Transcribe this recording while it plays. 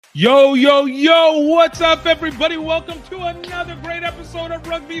Yo, yo, yo, what's up, everybody? Welcome to another great episode of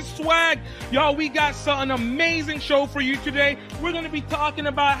Rugby Swag. Y'all, we got an amazing show for you today. We're going to be talking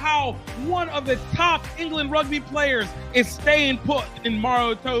about how one of the top England rugby players is staying put in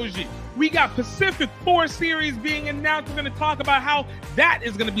Maro Itoje. We got Pacific 4 series being announced. We're going to talk about how that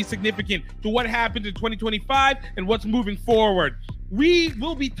is going to be significant to what happened in 2025 and what's moving forward. We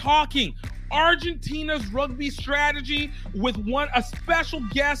will be talking Argentina's rugby strategy with a special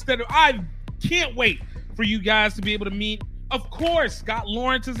guest that I can't wait for you guys to be able to meet. Of course, Scott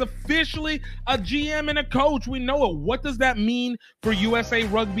Lawrence is officially a GM and a coach. We know it. What does that mean for USA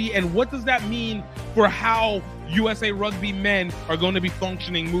Rugby, and what does that mean for how USA Rugby men are going to be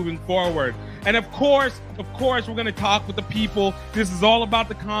functioning moving forward? And of course, we're going to talk with the people. This is all about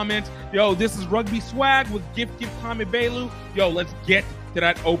the comments. Yo, this is Rugby Swag with Gift Time Belu. Yo, let's get to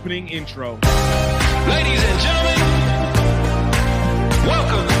that opening intro. Ladies and gentlemen,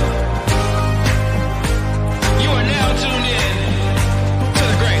 welcome. You are now tuned in to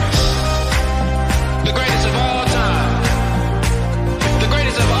the greatest of all time, the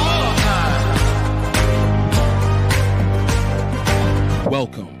greatest of all time.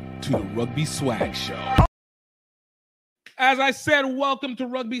 Welcome to the Rugby Swag Show. As I said, welcome to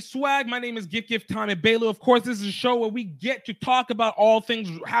Rugby Swag. My name is Gift Time Belu. Of course, this is a show where we get to talk about all things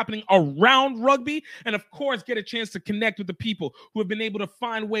happening around rugby, and of course, get a chance to connect with the people who have been able to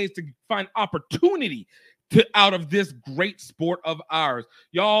find ways to find opportunity out of this great sport of ours.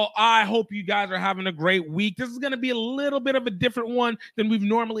 Y'all, I hope you guys are having a great week. This is going to be a little bit of a different one than we've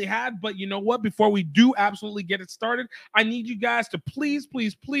normally had, but you know what? Before we do absolutely get it started, I need you guys to please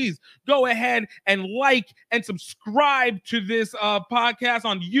go ahead and like and subscribe to this podcast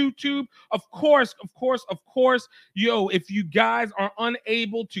on YouTube. Of course, yo, if you guys are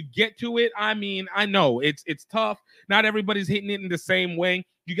unable to get to it, I mean, I know it's tough. Not everybody's hitting it in the same way.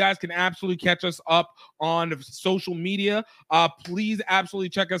 You guys can absolutely catch us up on social media. Please absolutely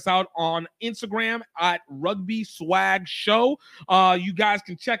check us out on Instagram at Rugby Swag Show. You guys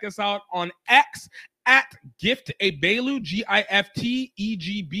can check us out on X at Gift Belu,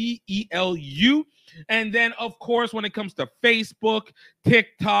 GIFTEGBELU. And then, of course, when it comes to Facebook,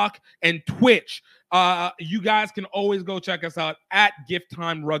 TikTok, and Twitch, you guys can always go check us out at Gift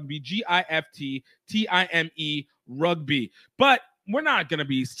Time Rugby, GIFTTIME Rugby. But we're not going to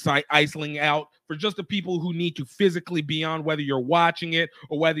be isolating out for just the people who need to physically be on, whether you're watching it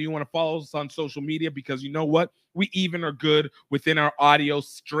or whether you want to follow us on social media, because you know what? We even are good within our audio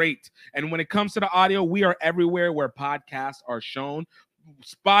straight. And when it comes to the audio, we are everywhere where podcasts are shown.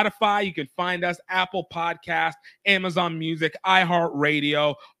 Spotify, you can find us, Apple Podcast, Amazon Music,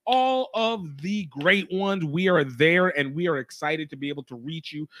 iHeartRadio, all of the great ones. We are there, and we are excited to be able to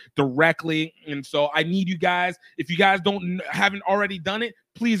reach you directly. And so I need you guys, if you guys haven't already done it,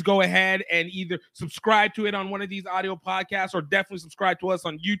 please go ahead and either subscribe to it on one of these audio podcasts, or definitely subscribe to us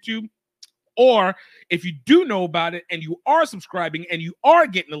on YouTube. Or if you do know about it and you are subscribing and you are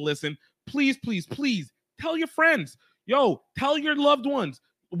getting to listen, please tell your friends. Yo, tell your loved ones.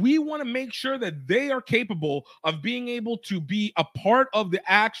 We want to make sure that they are capable of being able to be a part of the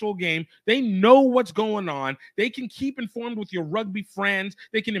actual game. They know what's going on. They can keep informed with your rugby friends.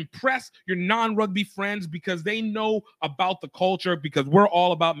 They can impress your non-rugby friends because they know about the culture, because we're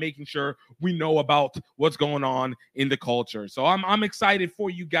all about making sure we know about what's going on in the culture. So I'm excited for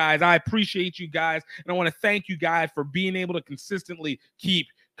you guys. I appreciate you guys, and I want to thank you guys for being able to consistently keep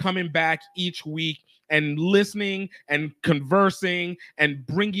coming back each week and listening and conversing and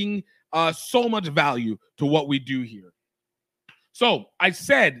bringing so much value to what we do here. So I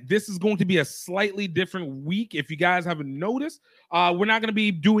said this is going to be a slightly different week. If you guys haven't noticed, we're not going to be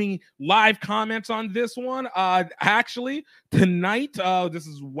doing live comments on this one. Actually, tonight, this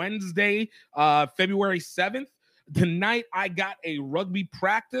is Wednesday, February 7th. Tonight, I got a rugby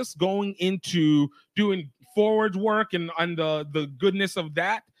practice going into doing forwards work and the goodness of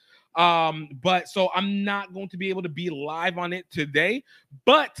that. But so I'm not going to be able to be live on it today.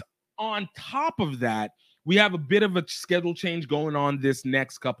 But on top of that, we have a bit of a schedule change going on this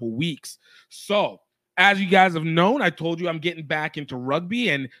next couple weeks. So as you guys have known, I told you I'm getting back into rugby,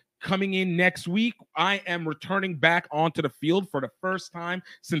 and coming in next week, I am returning back onto the field for the first time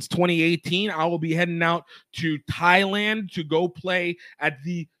since 2018. I will be heading out to Thailand to go play at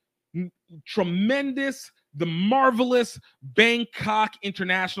the marvelous Bangkok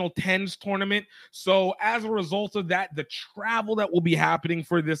International Tens Tournament. So as a result of that, the travel that will be happening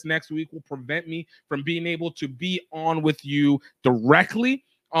for this next week will prevent me from being able to be on with you directly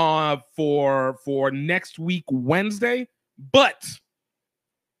for next week, Wednesday. But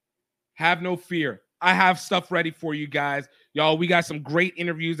have no fear. I have stuff ready for you guys. Y'all, we got some great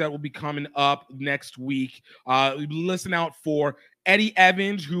interviews that will be coming up next week. Listen out for Eddie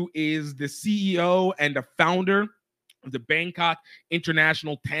Evans, who is the CEO and the founder of the Bangkok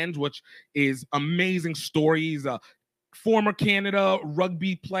International Tens, which is amazing stories. Former Canada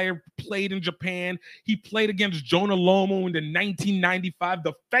rugby player, played in Japan. He played against Jonah Lomu in the 1995,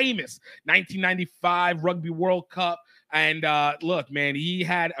 the famous 1995 Rugby World Cup. And look, man, he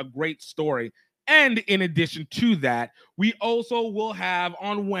had a great story. And in addition to that, we also will have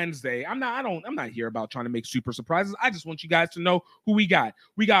on Wednesday. I'm not here about trying to make super surprises. I just want you guys to know who we got.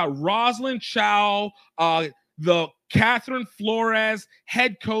 We got Rosalind Chow, the Catherine Flores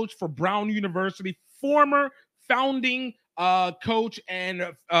head coach for Brown University, former founding coach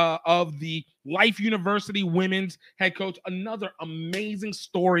and of the Life University women's head coach. Another amazing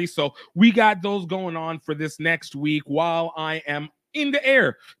story. So we got those going on for this next week while I am in the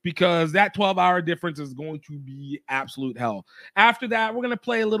air, because that 12-hour difference is going to be absolute hell. After that, we're going to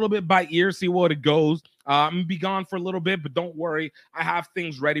play a little bit by ear, see what it goes. I'm going to be gone for a little bit, but don't worry. I have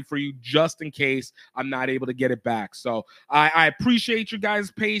things ready for you just in case I'm not able to get it back. So I appreciate you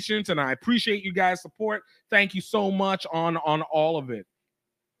guys' patience, and I appreciate you guys' support. Thank you so much on all of it.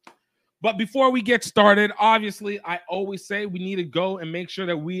 But before we get started, obviously, I always say we need to go and make sure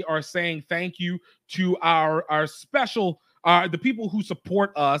that we are saying thank you to our special the people who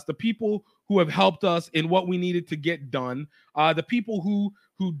support us, the people who have helped us in what we needed to get done, the people who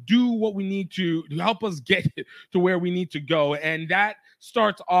do what we need to help us get to where we need to go. And that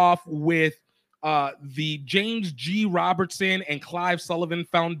starts off with the James G. Robertson and Clive Sullivan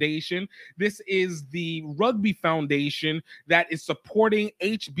Foundation. This is the rugby foundation that is supporting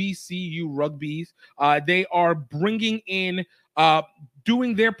HBCU rugbies. They are bringing in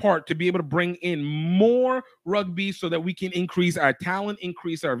doing their part to be able to bring in more rugby so that we can increase our talent,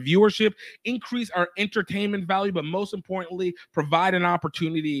 increase our viewership, increase our entertainment value, but most importantly, provide an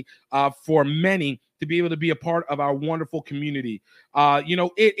opportunity for many to be able to be a part of our wonderful community.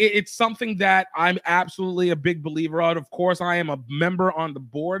 It's something that I'm absolutely a big believer of. Of course, I am a member on the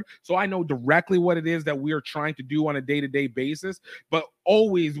board, so I know directly what it is that we are trying to do on a day-to-day basis. But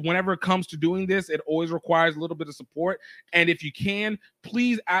always, whenever it comes to doing this, it always requires a little bit of support. And if you can,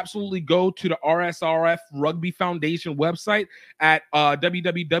 please absolutely go to the RSRF Rugby Foundation website at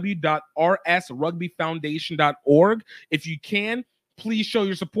www.rsrugbyfoundation.org. If you can, please show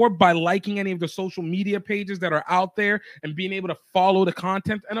your support by liking any of the social media pages that are out there and being able to follow the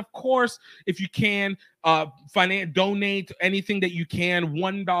content. And of course, if you can, donate anything that you can,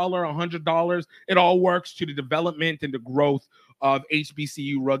 $1, $100. It all works to the development and the growth of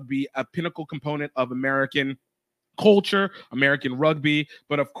HBCU rugby, a pinnacle component of American culture, American rugby,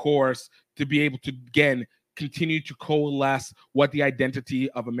 but of course, to be able to, again, continue to coalesce what the identity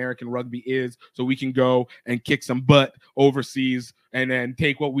of American rugby is, so we can go and kick some butt overseas and then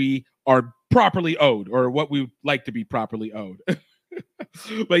take what we are properly owed, or what we would like to be properly owed.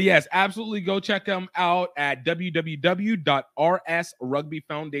 But yes, absolutely go check them out at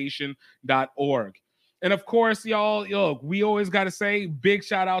www.rsrugbyfoundation.org. And of course, y'all, we always got to say big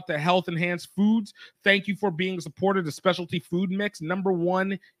shout out to Health Enhanced Foods. Thank you for being a supporter of the specialty food mix,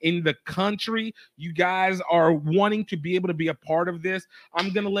 #1 in the country. You guys are wanting to be able to be a part of this.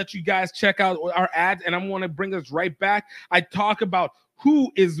 I'm going to let you guys check out our ads, and I'm going to bring us right back. I talk about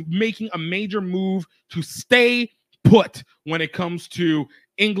who is making a major move to stay put when it comes to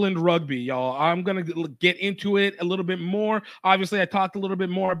England rugby, y'all. I'm going to get into it a little bit more. Obviously, I talked a little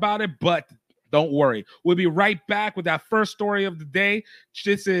bit more about it, but don't worry. We'll be right back with that first story of the day.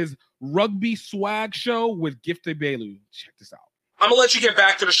 This is Rugby Swag Show with Gifted Belu. Check this out. I'm going to let you get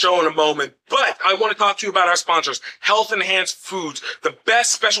back to the show in a moment, but I want to talk to you about our sponsors, Health Enhanced Foods, the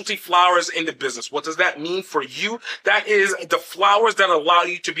best specialty flours in the business. What does that mean for you? That is the flours that allow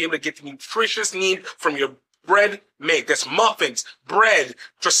you to be able to get the nutritious need from your bread made. That's muffins, bread,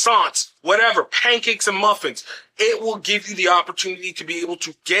 croissants, whatever, pancakes and muffins. It will give you the opportunity to be able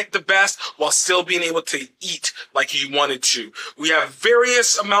to get the best while still being able to eat like you wanted to. We have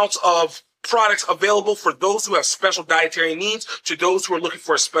various amounts of products available for those who have special dietary needs, to those who are looking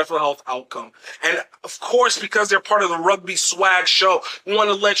for a special health outcome. And of course, because they're part of the Rugby Swag Show, we want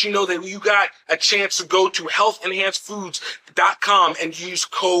to let you know that you got a chance to go to healthenhancedfoods.com and use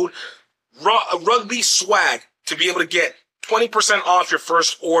code Rugby Swag to be able to get 20% off your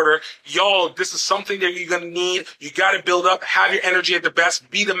first order. Y'all, this is something that you're going to need. You got to build up, have your energy at the best,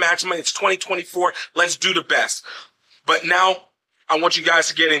 be the maximum. It's 2024. Let's do the best. But now I want you guys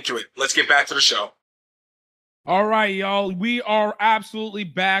to get into it. Let's get back to the show. All right, y'all. We are absolutely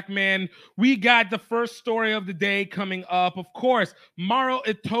back, man. We got the first story of the day coming up. Of course, Maro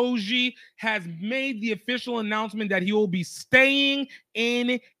Itoje has made the official announcement that he will be staying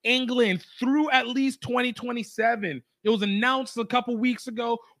in England through at least 2027. It was announced a couple weeks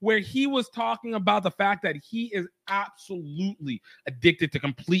ago where he was talking about the fact that he is absolutely addicted to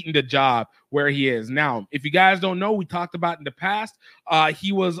completing the job where he is. Now, if you guys don't know, we talked about in the past,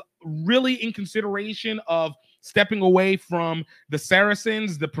 he was really in consideration of stepping away from the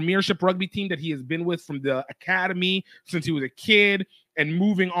Saracens, the Premiership rugby team that he has been with from the academy since he was a kid, and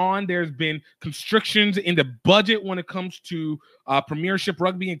moving on. There's been constrictions in the budget when it comes to Premiership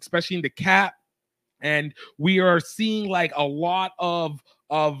rugby, especially in the cap. And we are seeing like a lot of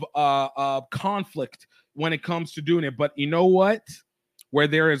conflict when it comes to doing it. But you know what? Where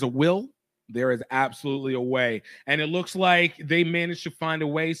there is a will, there is absolutely a way. And it looks like they managed to find a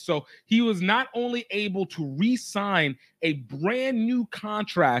way. So he was not only able to re-sign a brand new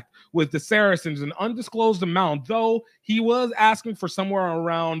contract with the Saracens, an undisclosed amount, though he was asking for somewhere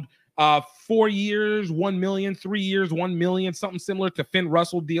around 4 years, 1 million, 3 years, 1 million, something similar to Finn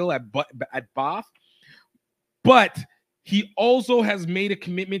Russell deal at Bath. But he also has made a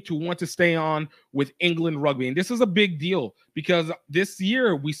commitment to want to stay on with England rugby. And this is a big deal because this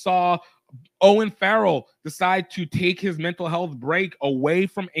year we saw Owen Farrell decide to take his mental health break away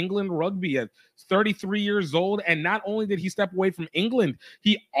from England rugby at 33 years old. And not only did he step away from England,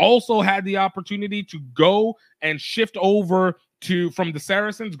 he also had the opportunity to go and shift over from the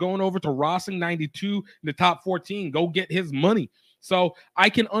Saracens, going over to Racing 92 in the top 14, go get his money. So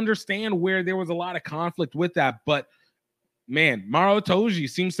I can understand where there was a lot of conflict with that. But man, Maro Itoje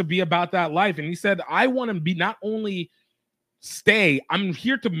seems to be about that life. And he said, I want to be not only stay, I'm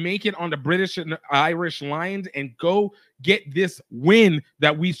here to make it on the British and Irish Lions and go get this win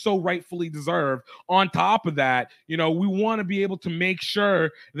that we so rightfully deserve. On top of that, we want to be able to make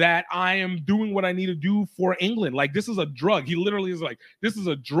sure that I am doing what I need to do for England. Like, this is a drug. He literally is like, this is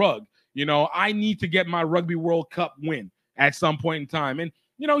a drug. I need to get my Rugby World Cup win at some point in time. And,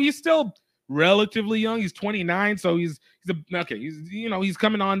 he's still relatively young. He's 29. So he's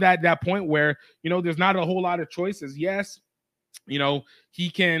coming on that point where, there's not a whole lot of choices. Yes, he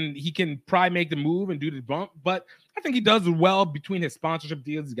can probably make the move and do the bump, but I think he does well between his sponsorship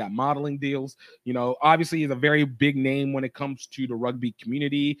deals. He's got modeling deals. Obviously he's a very big name when it comes to the rugby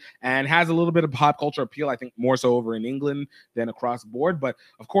community and has a little bit of pop culture appeal. I think more so over in England than across the board. But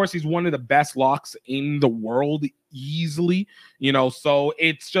of course, he's one of the best locks in the world easily. So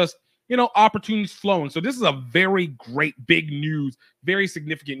it's just, opportunities flowing. So this is a very great, big news, very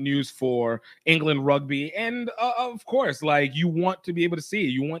significant news for England rugby. And of course, like, you want to be able to see it.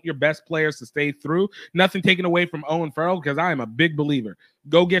 You want your best players to stay through. Nothing taken away from Owen Farrell, because I am a big believer.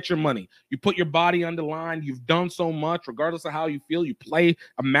 Go get your money. You put your body on the line. You've done so much, regardless of how you feel. You play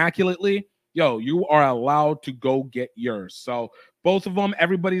immaculately. You are allowed to go get yours. So both of them,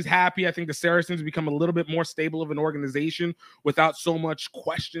 everybody's happy. I think the Saracens become a little bit more stable of an organization without so much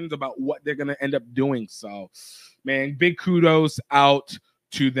questions about what they're going to end up doing. So, man, big kudos out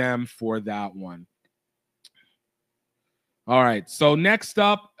to them for that one. All right. So next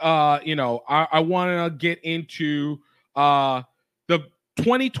up, I want to get into the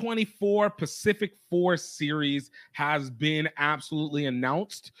 2024 Pacific Force Series has been absolutely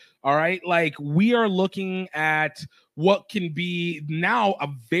announced. All right. Like, we are looking at what can be now a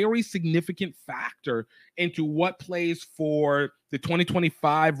very significant factor into what plays for the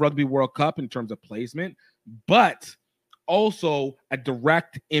 2025 Rugby World Cup in terms of placement, but also a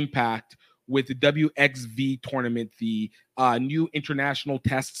direct impact with the WXV tournament, the new international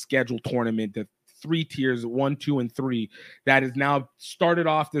test schedule tournament, the 3 tiers, 1, 2, and 3, that is now started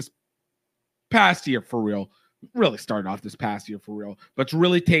off this past year for real. Really started off this past year for real, but it's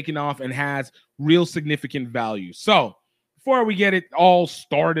really taken off and has real significant value. So before we get it all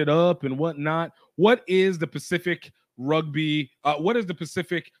started up and whatnot, what is the Pacific Rugby? What is the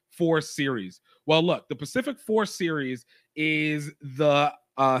Pacific Force Series? Well, look, the Pacific Force Series is the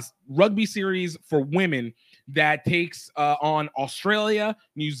rugby series for women that takes on Australia,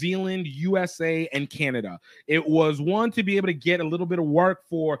 New Zealand, USA, and Canada. It was one to be able to get a little bit of work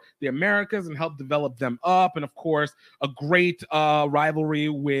for the Americas and help develop them up. And of course, a great rivalry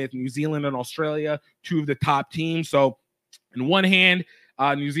with New Zealand and Australia, 2 of the top teams. So in one hand,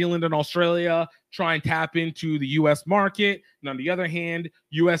 New Zealand and Australia try and tap into the U.S. market. And on the other hand,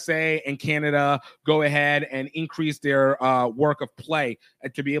 USA and Canada go ahead and increase their work of play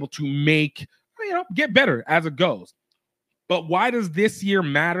to be able to make, get better as it goes. But why does this year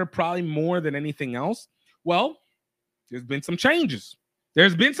matter probably more than anything else? Well, there's been some changes.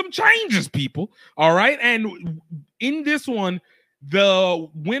 There's been some changes, people. All right. And in this one, the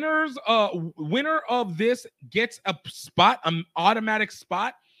winner of this gets a spot, an automatic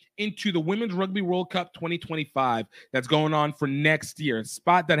spot into the Women's Rugby World Cup 2025 that's going on for next year, a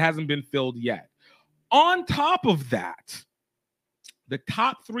spot that hasn't been filled yet. On top of that, the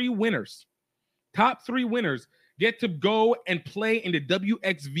top three winners get to go and play in the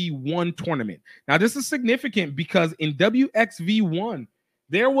WXV1 tournament. Now, this is significant because in WXV1,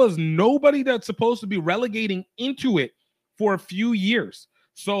 there was nobody that's supposed to be relegating into it for a few years.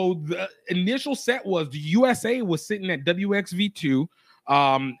 So the initial set was the USA was sitting at WXV2.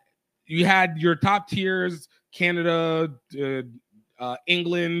 You had your top tiers, Canada,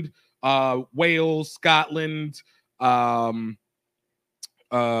 England, Wales, Scotland. I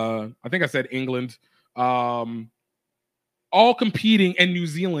think I said England. All competing, and New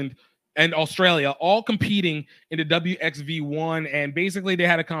Zealand and Australia, all competing in the WXV1, and basically they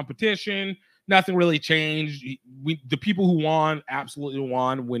had a competition. Nothing really changed. The people who won absolutely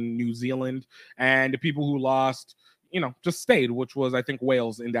won when New Zealand, and the people who lost, just stayed, which was, I think,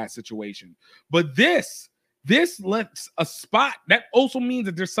 Wales in that situation. But this lets a spot. That also means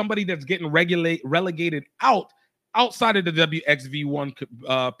that there's somebody that's getting relegated outside of the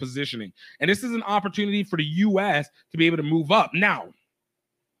WXV1 positioning. And this is an opportunity for the U.S. to be able to move up. Now,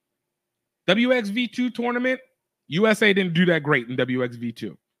 WXV2 tournament, USA didn't do that great in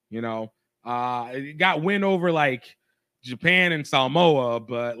WXV2. It got win over like Japan and Samoa,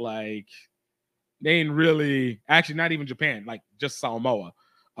 but like they didn't really, actually not even Japan, like just Samoa.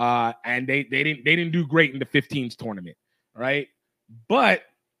 And they didn't do great in the 15s tournament, right? But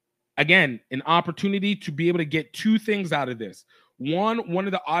again, an opportunity to be able to get two things out of this. One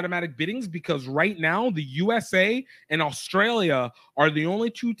of the automatic biddings, because right now the USA and Australia are the only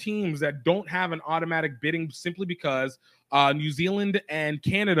two teams that don't have an automatic bidding, simply because New Zealand and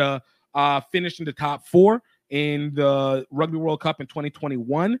Canada finished in the top 4 in the Rugby World Cup in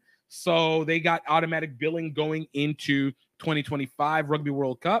 2021. So they got automatic billing going into 2025 Rugby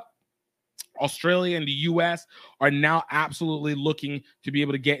World Cup. Australia and the U.S. are now absolutely looking to be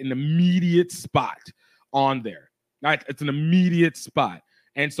able to get an immediate spot on there. Right? It's an immediate spot.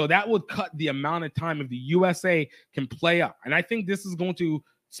 And so that would cut the amount of time if the USA can play up. And I think this is going to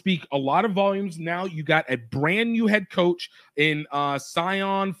speak a lot of volumes. Now you got a brand new head coach in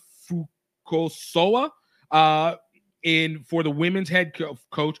Sion Fukusoa for the women's head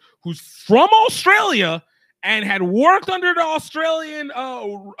coach, who's from Australia and had worked under the Australian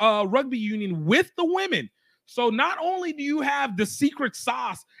rugby union with the women. So not only do you have the secret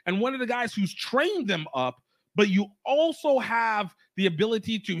sauce and one of the guys who's trained them up, but you also have the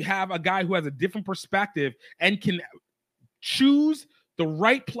ability to have a guy who has a different perspective and can choose the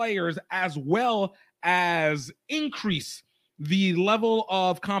right players, as well as increase the level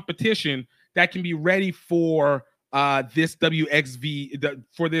of competition that can be ready for this WXV,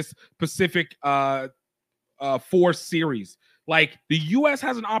 for this Pacific 4 series. Like, the U.S.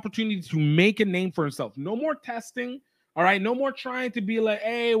 has an opportunity to make a name for himself. No more testing. All right. No more trying to be like,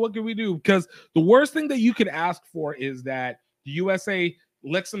 hey, what can we do? Because the worst thing that you could ask for is that the USA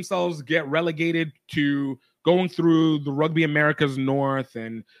lets themselves get relegated to going through the Rugby Americas North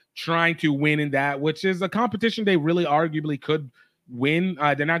and trying to win in that, which is a competition they really arguably could win.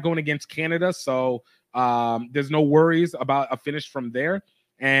 They're not going against Canada, so there's no worries about a finish from there.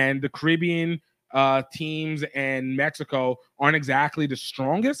 And the Caribbean teams and Mexico aren't exactly the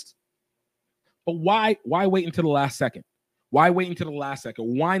strongest. But why wait until the last second? Why wait until the last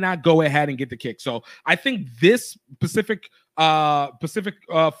second? Why not go ahead and get the kick? So I think this Pacific 4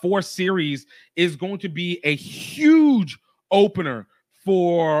 series is going to be a huge opener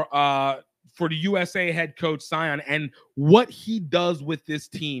for the USA head coach Sion and what he does with this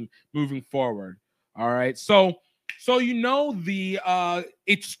team moving forward. All right. So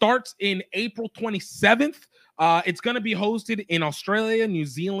it starts in April 27th. It's going to be hosted in Australia, New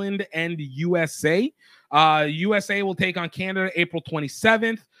Zealand, and the USA. USA will take on Canada April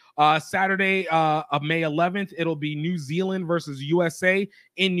 27th. Saturday of May 11th, it'll be New Zealand versus USA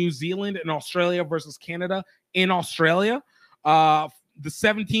in New Zealand, and Australia versus Canada in Australia. The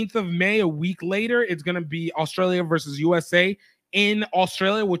 17th of May, a week later, it's going to be Australia versus USA in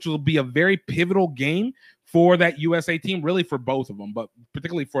Australia, which will be a very pivotal game for that USA team, really for both of them, but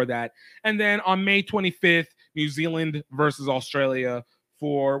particularly for that. And then on May 25th, New Zealand versus Australia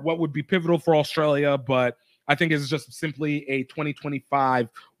for what would be pivotal for Australia, but I think it's just simply a 2025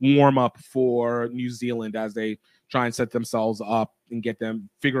 warm-up for New Zealand as they try and set themselves up and get them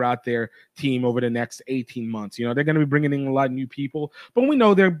figure out their team over the next 18 months. They're going to be bringing in a lot of new people, but we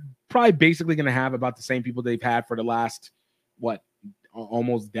know they're probably basically going to have about the same people they've had for the last,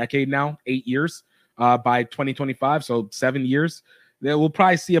 almost decade now, 8 years by 2025. So 7 years. We'll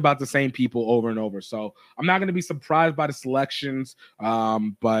probably see about the same people over and over. So I'm not going to be surprised by the selections,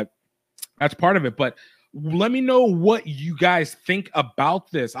 but that's part of it. But let me know what you guys think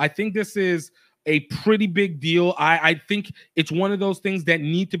about this. I think this is a pretty big deal. I think it's one of those things that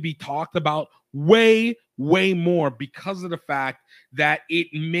need to be talked about way more because of the fact that it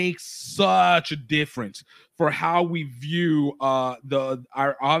makes such a difference for how we view our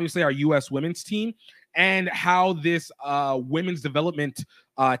U.S. women's team and how this women's development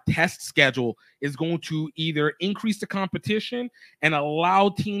test schedule is going to either increase the competition and allow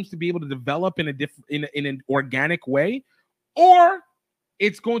teams to be able to develop in an organic way, or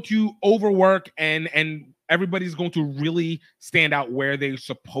it's going to overwork and everybody's going to really stand out where they're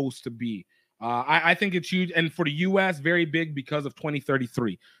supposed to be. I think it's huge, and for the U.S., very big because of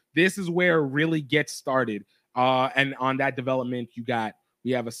 2033. This is where it really gets started, and on that development,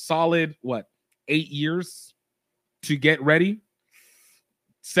 we have a solid 8 years to get ready.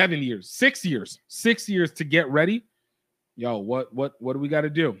 7 years, 6 years to get ready. Yo, what do we got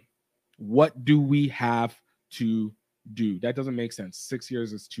to do? What do we have to do? That doesn't make sense. 6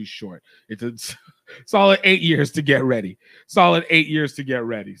 years is too short. It's a solid 8 years to get ready. So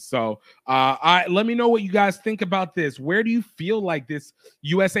let me know what you guys think about this. Where do you feel like this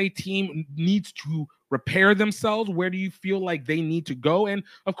USA team needs to repair themselves? Where do you feel like they need to go? And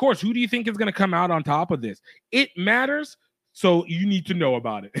of course, who do you think is going to come out on top of this? It matters. So you need to know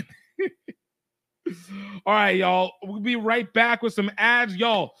about it. All right, y'all. We'll be right back with some ads.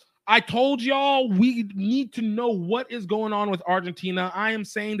 Y'all, I told y'all we need to know what is going on with Argentina. I am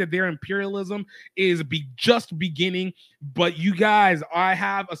saying that their imperialism is just beginning. But you guys, I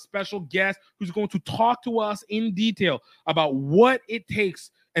have a special guest who's going to talk to us in detail about what it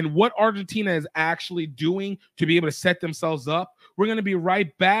takes and what Argentina is actually doing to be able to set themselves up. We're going to be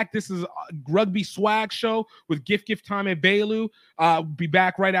right back. This is a Rugby Swag Show with Gift Time and Bailu. Be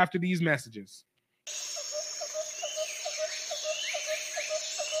back right after these messages.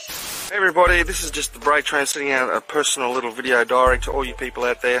 Hey everybody, this is just the Break Train sending out a personal little video diary to all you people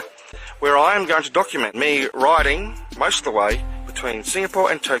out there, where I am going to document me riding most of the way between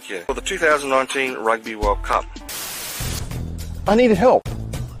Singapore and Tokyo for the 2019 Rugby World Cup. I needed help,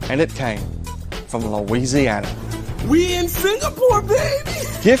 and it came from Louisiana. We in Singapore, baby!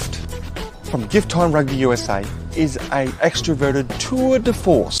 Gift from Gift Time Rugby USA is a extroverted tour de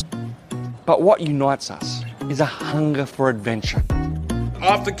force. But what unites us is a hunger for adventure.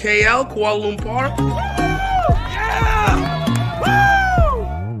 Off to KL, Kuala Lumpur. Yeah!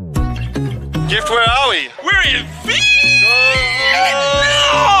 Woo! Gift, where are we? We're in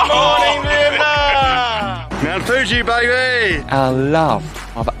Vietnam! Morning, Vietnam! Mount Fuji, baby! Our love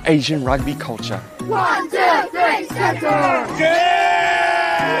of Asian rugby culture. 1, 2, 3, center! Yeah!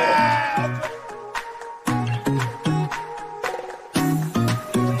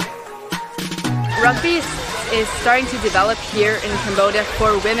 Rugby is starting to develop here in Cambodia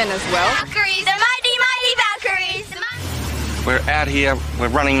for women as well. Valkyries, the mighty, mighty Valkyries! We're out here, we're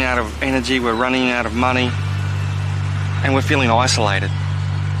running out of energy, we're running out of money, and we're feeling isolated.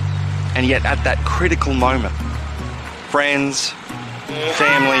 And yet at that critical moment, friends,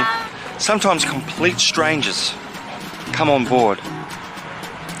 family, sometimes complete strangers come on board.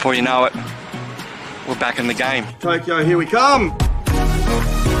 Before you know it, we're back in the game. Tokyo, here we come!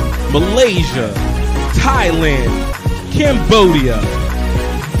 Malaysia, Thailand, Cambodia,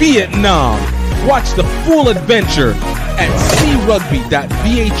 Vietnam. Watch the full adventure at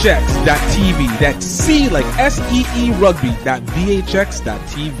crugby.vhx.tv. That's C like SEE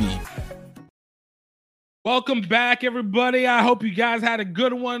rugby.vhx.tv. Welcome back, everybody. I hope you guys had a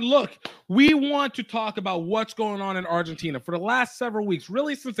good one. Look, we want to talk about what's going on in Argentina. For the last several weeks,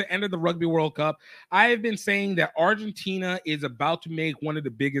 really since the end of the Rugby World Cup, I have been saying that Argentina is about to make one of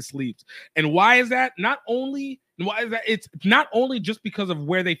the biggest leaps. And why is that? It's not only just because of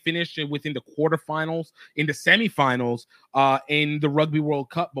where they finished within the quarterfinals, in the semifinals, in the Rugby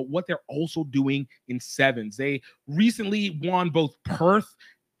World Cup, but what they're also doing in sevens. They recently won both Perth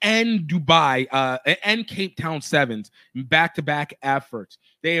and Dubai and Cape Town sevens in back-to-back efforts.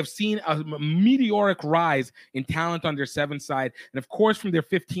 They have seen a meteoric rise in talent on their 7th side. And of course, from their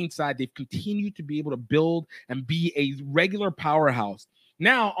 15th side, they've continued to be able to build and be a regular powerhouse.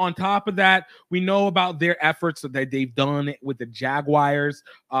 Now, on top of that, we know about their efforts that they've done with the Jaguars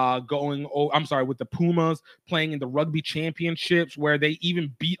with the Pumas playing in the Rugby Championships, where they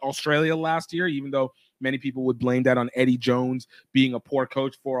even beat Australia last year, even though many people would blame that on Eddie Jones being a poor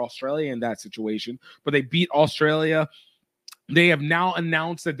coach for Australia in that situation. But they beat Australia. They have now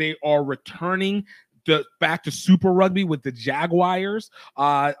announced that they are returning back to Super Rugby with the Jaguars.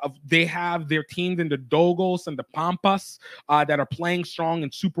 They have their teams in the Dogos and the Pampas that are playing strong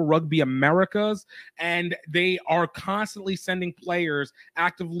in Super Rugby Americas, and they are constantly sending players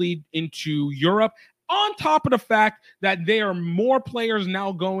actively into Europe. On top of the fact that there are more players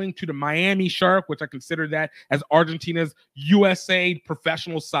now going to the Miami Shark, which I consider that as Argentina's USA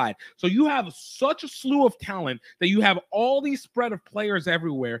professional side. So you have such a slew of talent that you have all these spread of players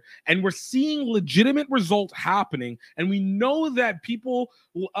everywhere, and we're seeing legitimate results happening. And we know that people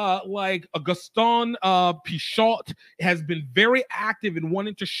like Gaston Pichot has been very active in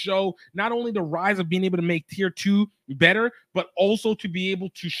wanting to show not only the rise of being able to make tier 2 better, but also to be able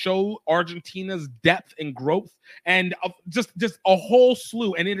to show Argentina's depth and growth, and just a whole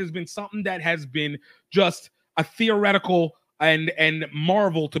slew. And it has been something that has been just a theoretical and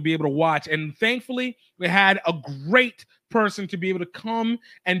marvel to be able to watch. And thankfully, we had a great person to be able to come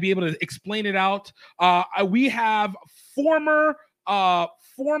and be able to explain it out. We have former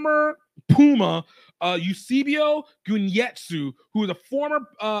Puma Eusebio Gunyetsu, who is a former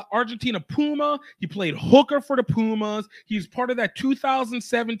Argentina Puma. He played hooker for the Pumas. He's part of that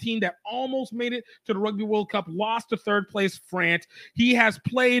 2017 that almost made it to the Rugby World Cup, lost to third place France. He has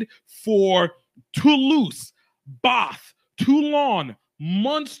played for Toulouse, Bath, Toulon,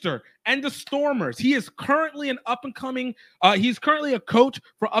 Munster, and the Stormers. He is currently an up-and-coming, he's currently a coach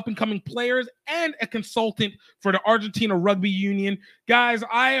for up-and-coming players and a consultant for the Argentina Rugby Union. Guys,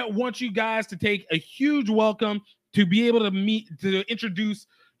 I want you guys to take a huge welcome to be able to introduce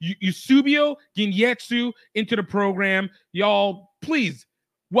Eusebio Gunyetsu into the program. Y'all, please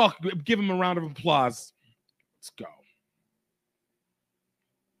give him a round of applause. Let's go.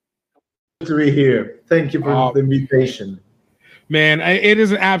 To be here. Thank you for the invitation. Man, it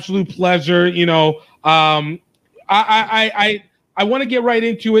is an absolute pleasure. You know, I want to get right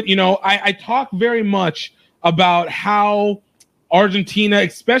into it. You know, I talk very much about how Argentina,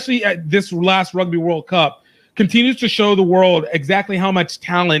 especially at this last Rugby World Cup, continues to show the world exactly how much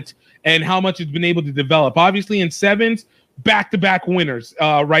talent and how much it's been able to develop. Obviously, in sevens, back-to-back winners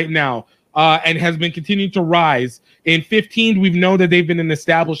right now, and has been continuing to rise. In 15, we've known that they've been an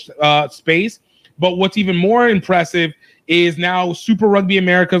established space. But what's even more impressive is now Super Rugby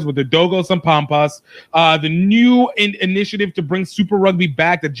Americas with the Dogos and Pampas, the new initiative to bring Super Rugby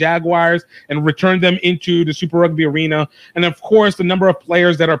back, the Jaguars, and return them into the Super Rugby arena. And of course, the number of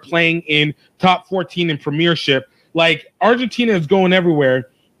players that are playing in top 14 in Premiership. Like, Argentina is going everywhere.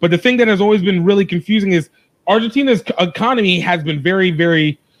 But the thing that has always been really confusing is Argentina's economy has been very,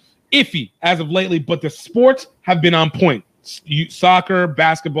 very iffy as of lately, but the sports have been on point. Soccer,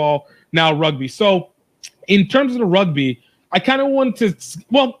 basketball, now rugby. So in terms of the rugby, I kind of want to,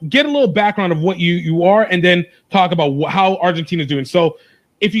 get a little background of what you are, and then talk about how Argentina is doing. So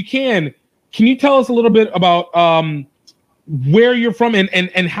if you can you tell us a little bit about where you're from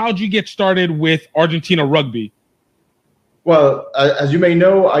and how did you get started with Argentina rugby? Well, as you may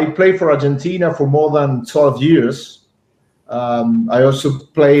know, I played for Argentina for more than 12 years. I also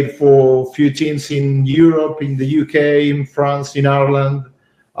played for a few teams in Europe, in the UK, in France, in Ireland.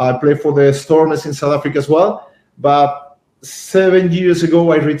 I played for the Stormers in South Africa as well. But 7 years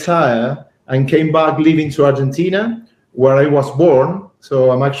ago, I retired and came back living to Argentina, where I was born. So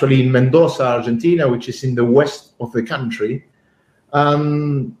I'm actually in Mendoza, Argentina, which is in the west of the country.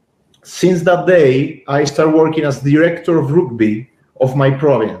 Since that day, I started working as director of rugby of my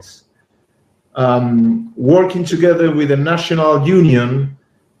province, working together with the national union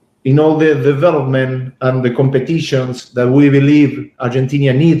in all the development and the competitions that we believe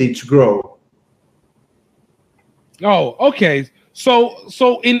Argentina needed to grow. Oh, okay.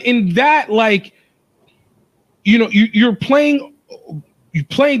 So in that, like, you know, you played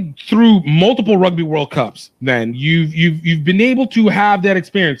through multiple Rugby World Cups. Then you've been able to have that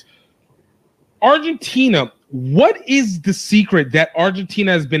experience. Argentina, what is the secret that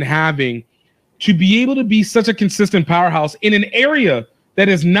Argentina has been having to be able to be such a consistent powerhouse in an area that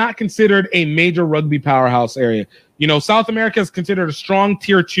is not considered a major rugby powerhouse area? You know, South America is considered a strong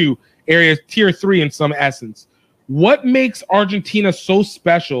tier 2 area, tier 3 in some essence. What makes Argentina so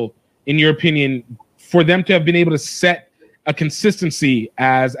special, in your opinion, for them to have been able to set a consistency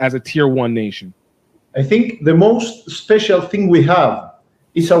as a tier 1 nation? I think the most special thing we have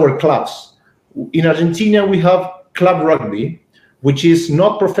is our clubs. In Argentina, we have club rugby, which is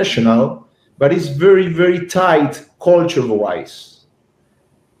not professional, but it's very, very tight culture-wise.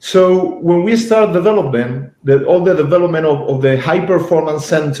 So when we start developing all the development of the high-performance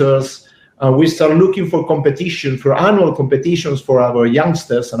centers, we start looking for competition, for annual competitions for our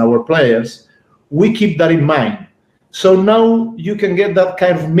youngsters and our players, we keep that in mind. So now you can get that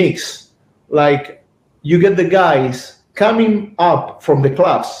kind of mix, like you get the guys coming up from the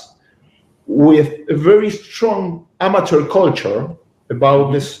clubs with a very strong amateur culture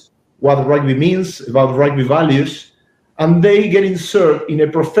about this, what rugby means, about rugby values, and they get inserted in a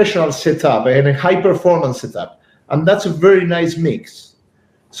professional setup and a high performance setup. And that's a very nice mix.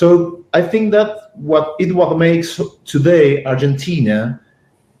 So I think that what makes today Argentina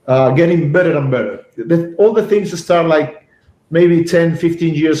getting better and better. All the things start like maybe 10,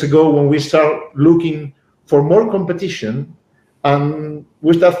 15 years ago when we start looking for more competition, and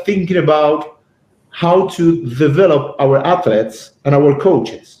we start thinking about how to develop our athletes and our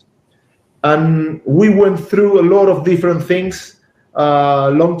coaches. And we went through a lot of different things.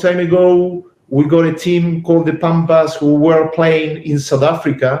 A long time ago, we got a team called the Pampas who were playing in South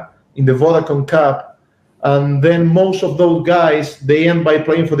Africa in the Vodacom Cup. And then most of those guys, they end by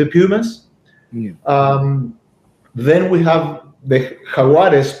playing for the Pumas. Yeah. Then we have the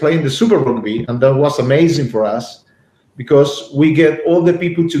Jaguares playing the Super Rugby, and that was amazing for us because we get all the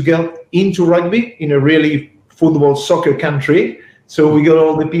people to get into rugby in a really football soccer country. So we got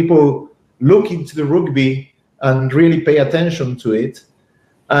all the people look into the rugby and really pay attention to it.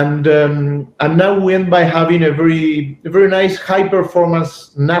 And now we end by having a very nice high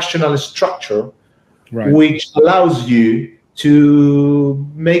performance national structure, right, which allows you to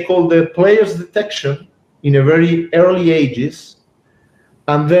make all the players detection in a very early ages,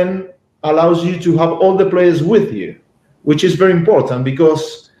 and then allows you to have all the players with you, which is very important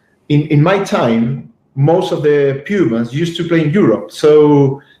because in my time, most of the Pumas used to play in Europe.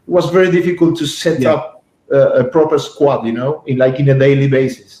 So it was very difficult to set up a proper squad, in a daily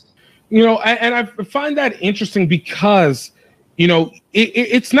basis. And I find that interesting because,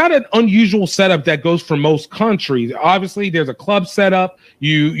 it's not an unusual setup that goes for most countries. Obviously, there's a club setup.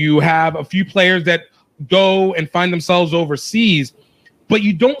 You have a few players that go and find themselves overseas, but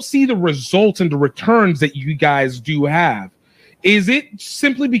you don't see the results and the returns that you guys do have. Is it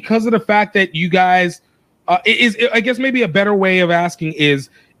simply because of the fact that you guys, I guess maybe a better way of asking is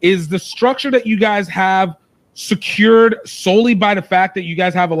the structure that you guys have secured solely by the fact that you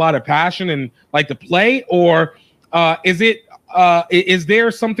guys have a lot of passion and like to play, or is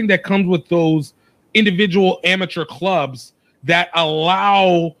there something that comes with those individual amateur clubs that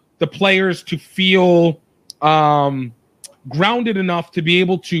allow the players to feel grounded enough to be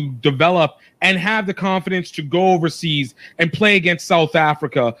able to develop and have the confidence to go overseas and play against South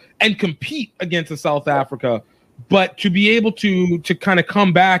Africa and compete against South Africa, but to be able to kind of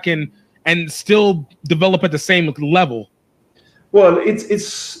come back and still develop at the same level? Well,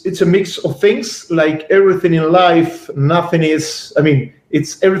 it's a mix of things. Like everything in life, everything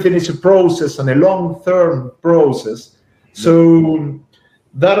is a process and a long-term process. So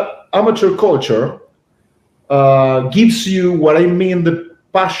that amateur culture gives you the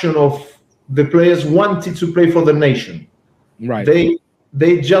passion of the players wanting to play for the nation. Right.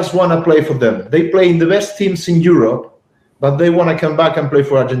 They just want to play for them. They play in the best teams in Europe, but they want to come back and play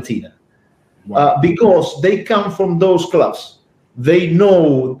for Argentina. Wow. Because they come from those clubs. They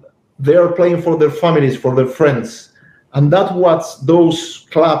know they are playing for their families, for their friends. And that's what those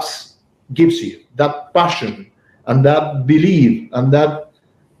clubs gives you, that passion and that belief, and that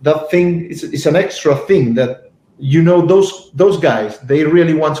thing is an extra thing that, those guys, they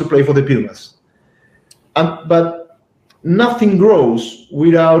really want to play for the Pumas. But nothing grows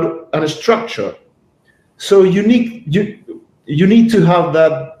without a structure. So you need to have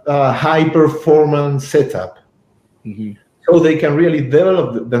that high performance setup, so they can really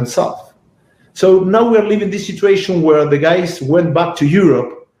develop themselves. So now we're living this situation where the guys went back to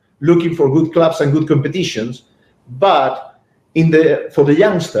Europe looking for good clubs and good competitions, but for the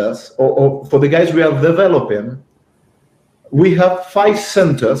youngsters or for the guys we are developing, we have 5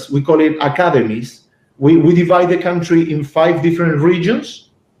 centers. We call it academies. We divide the country in 5 different regions.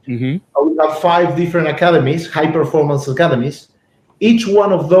 We have 5 different academies, high performance academies. Each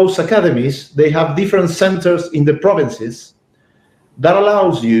one of those academies, they have different centers in the provinces that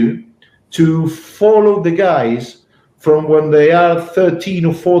allows you to follow the guys from when they are 13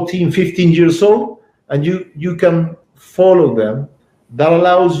 or 14, 15 years old, and you can follow them. That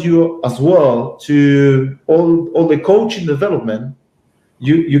allows you as well to all the coaching development.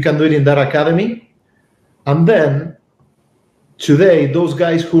 You can do it in that academy. And then today, those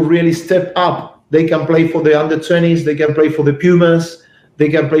guys who really step up, they can play for the under-20s, they can play for the Pumas, they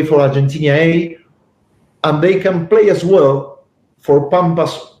can play for Argentina A, and they can play as well for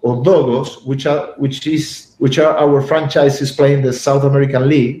Pampas or Dogos, which are our franchises playing the South American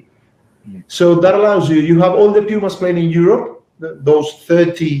League. So that allows you have all the Pumas playing in Europe, those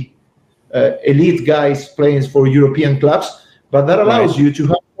 30 elite guys playing for European clubs, but that allows you to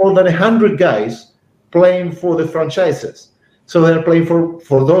have more than 100 guys playing for the franchises. So they're playing for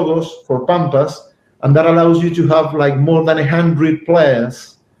Dogos, for Pampas, and that allows you to have like more than 100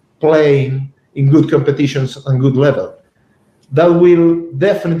 players playing in good competitions and good level. That will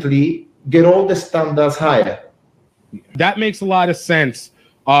definitely get all the standards higher. That makes a lot of sense.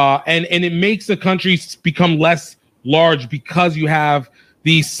 And it makes the country become less large because you have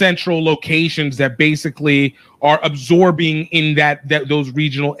these central locations that basically are absorbing in those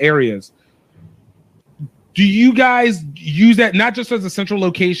regional areas. Do you guys use that not just as a central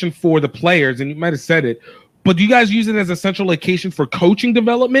location for the players, and you might have said it, but do you guys use it as a central location for coaching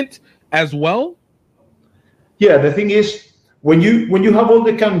development as well? Yeah, the thing is, when you have all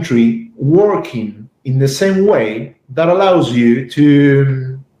the country working in the same way, that allows you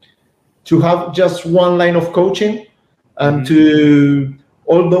to have just one line of coaching, and to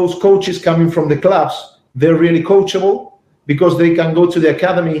all those coaches coming from the clubs, they're really coachable because they can go to the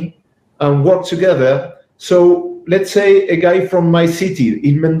academy and work together. So let's say a guy from my city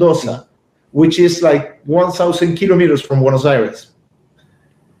in Mendoza, which is like 1,000 kilometers from Buenos Aires,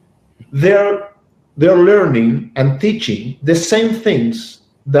 they're learning and teaching the same things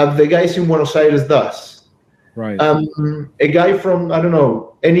that the guys in Buenos Aires does. Right. A guy from, I don't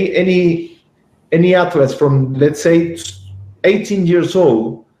know, any athletes from, let's say, 18 years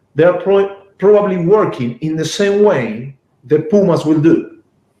old, they're probably working in the same way the Pumas will do.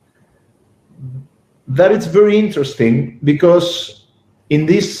 That is very interesting because in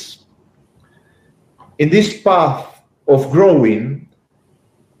this path of growing,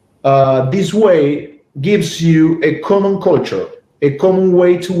 this way gives you a common culture, a common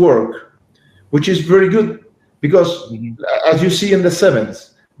way to work, which is very good because as you see in the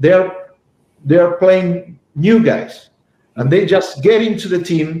sevens, they're playing new guys and they just get into the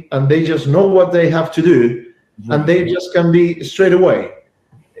team and they just know what they have to do and they just can be straight away.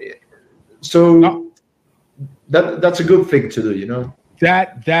 So that's a good thing to do, you know.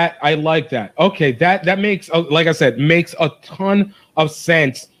 That I like that. Okay, that makes, like I said, makes a ton of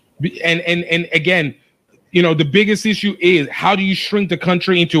sense. And again, you know, the biggest issue is how do you shrink the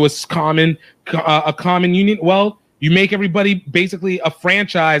country into a common union? Well, you make everybody basically a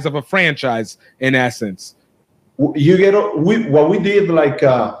franchise of a franchise in essence. You get what we did like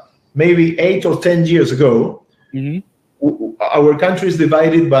maybe 8 or 10 years ago. Our country is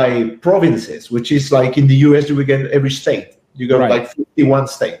divided by provinces, which is like in the US, you get every state. You got like 51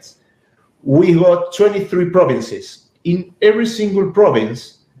 states. We got 23 provinces. In every single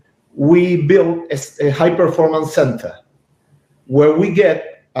province, we built a high-performance center where we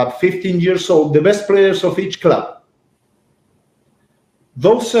get, at 15 years old, the best players of each club.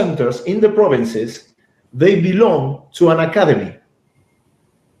 Those centers in the provinces, they belong to an academy.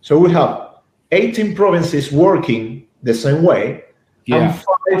 So we have 18 provinces working the same way, and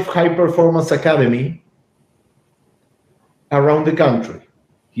 5 high-performance academy around the country.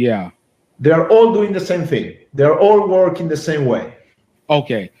 Yeah. They're all doing the same thing. They're all working the same way.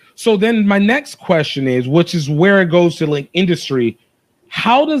 Okay. So then my next question is, which is where it goes to like industry,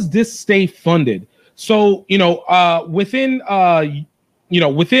 how does this stay funded? So, within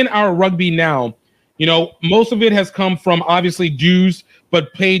our rugby now, most of it has come from obviously dues,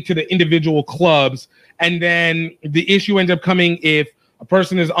 but paid to the individual clubs. And then the issue ends up coming if a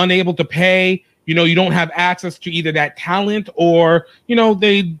person is unable to pay, you don't have access to either that talent or,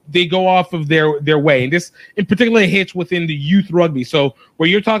 they go off of their way. And this in particular hits within the youth rugby. So where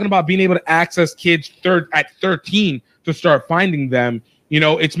you're talking about being able to access kids at 13 to start finding them,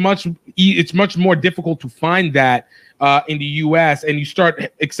 it's much more difficult to find that in the US, and you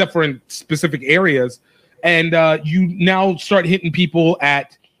start, except for in specific areas, and you now start hitting people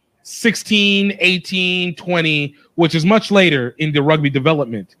at 16, 18, 20, which is much later in the rugby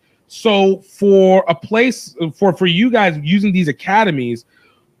development. So for a place for you guys using these academies,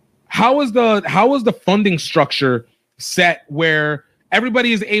 how is the funding structure set where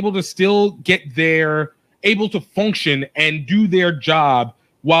everybody is able to still able to function and do their job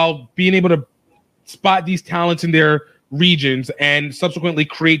while being able to spot these talents in their regions and subsequently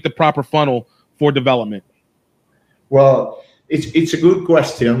create the proper funnel for development? Well, it's a good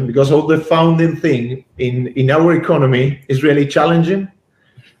question because all the founding thing in our economy is really challenging.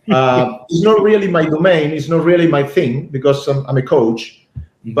 It's not really my domain. It's not really my thing because I'm a coach.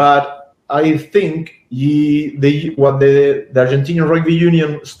 But I think what the Argentinian Rugby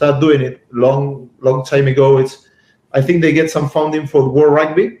Union started doing it long time ago. I think they get some funding for World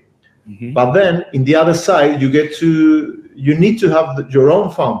Rugby. But then in the other side, you need to have your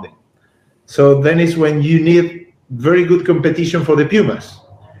own funding. So then it's when you need very good competition for the Pumas,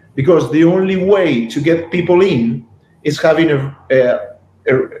 because the only way to get people in is having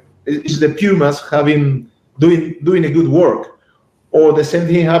is the Pumas doing a good work. Or the same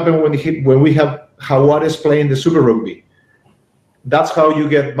thing happened when we have Jaguares playing the Super Rugby. That's how you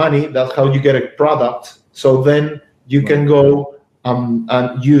get money. That's how you get a product. So then you can go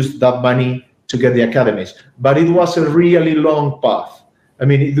and use that money to get the academies. But it was a really long path. I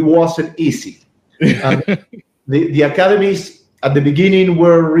mean, it wasn't easy. And the academies at the beginning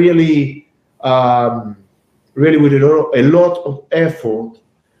were really with a lot of effort.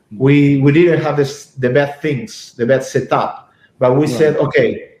 We didn't have the best things, the best setup. But we said,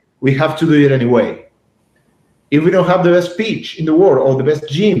 okay, we have to do it anyway. If we don't have the best pitch in the world or the best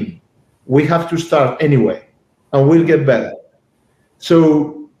gym, we have to start anyway, and we'll get better.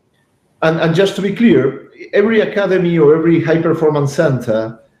 So, and just to be clear, every academy or every high-performance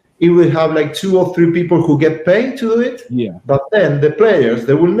center, it will have like 2 or 3 people who get paid to do it. Yeah. But then the players,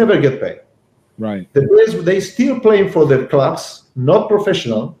 they will never get paid. Right. The players, they still playing for their clubs, not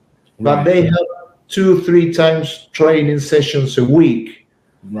professional, but they have 2-3 times training sessions a week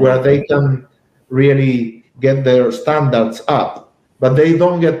where they can really get their standards up, but they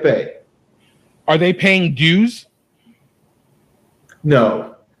don't get paid. Are they paying dues?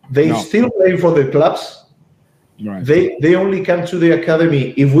 No, they still play for the clubs. Right. They only come to the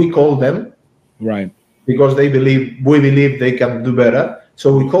academy if we call them. Right. Because we believe they can do better.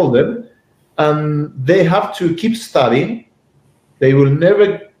 So we call them, and they have to keep studying. They will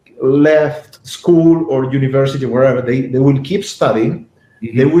never left school or university, wherever. They will keep studying.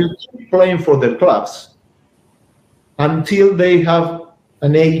 Mm-hmm. They will keep playing for their clubs until they have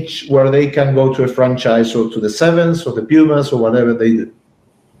an age where they can go to a franchise or to the Sevens or the Pumas or whatever they do.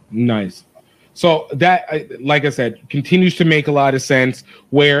 Nice. So that, like I said, continues to make a lot of sense,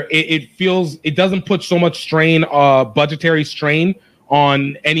 where it feels it doesn't put so much strain, budgetary strain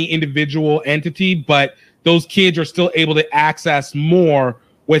on any individual entity, but those kids are still able to access more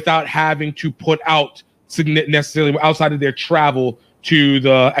without having to put out necessarily outside of their travel to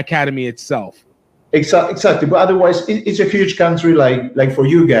the academy itself. Exactly. But otherwise, it's a huge country like for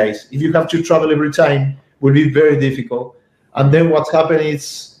you guys. If you have to travel every time, it will be very difficult. And then what's happened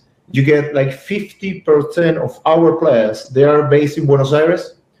is you get like 50% of our players, they are based in Buenos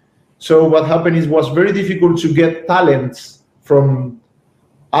Aires. So what happened is it was very difficult to get talents from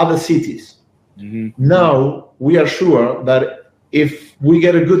other cities. Mm-hmm. Now we are sure that if we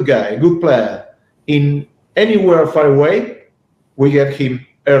get a good guy, a good player in anywhere far away, we get him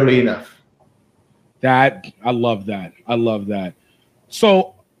early enough. I love that.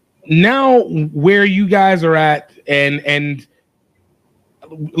 So now where you guys are at, and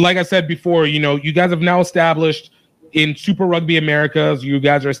like I said before, you guys have now established in Super Rugby Americas. You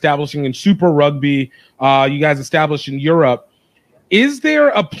guys are establishing in Super Rugby. You guys established in Europe. Is there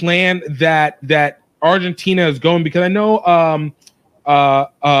a plan that Argentina is going? Because I know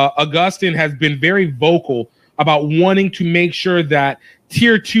Augustin has been very vocal about wanting to make sure that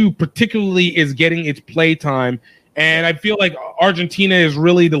Tier 2 particularly is getting its play time. And I feel like Argentina is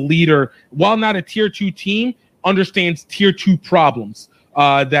really the leader, while not a Tier 2 team, understands Tier 2 problems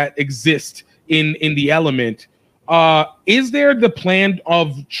that exist in the element. Is there the plan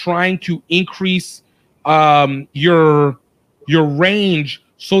of trying to increase your range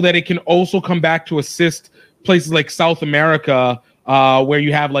so that it can also come back to assist places like South America, where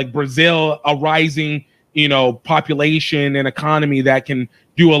you have like Brazil, a rising population and economy that can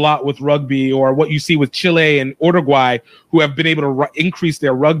do a lot with rugby, or what you see with Chile and Uruguay, who have been able to increase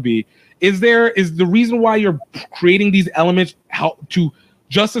their rugby? Is the reason why you're creating these elements help to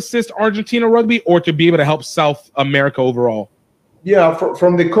just assist Argentina rugby, or to be able to help South America overall? Yeah,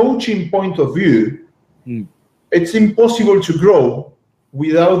 from the coaching point of view, it's impossible to grow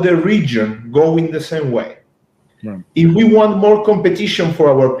without the region going the same way. Right. If we want more competition for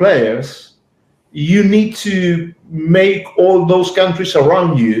our players, you need to make all those countries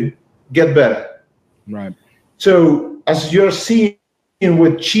around you get better. Right. So as you're seeing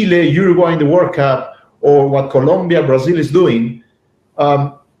with Chile, Uruguay in the World Cup, or what Colombia, Brazil is doing,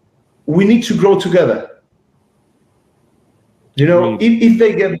 we need to grow together. If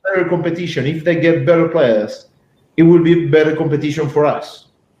they get better competition, if they get better players, it will be better competition for us.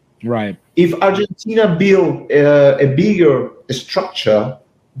 Right. If Argentina build a bigger structure,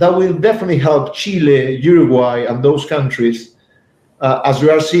 that will definitely help Chile, Uruguay, and those countries, as we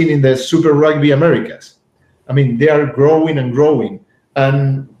are seeing in the Super Rugby Americas. I mean, they are growing and growing.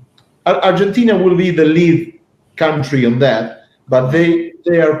 And Argentina will be the lead country on that, but they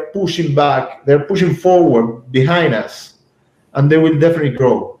are pushing back, they're pushing forward behind us, and they will definitely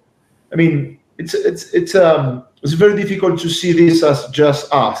grow. I mean, it's very difficult to see this as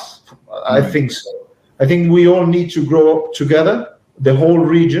just us. I think so. I think we all need to grow up together. the whole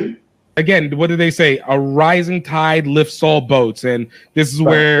region. Again, what do they say? A rising tide lifts all boats, and this is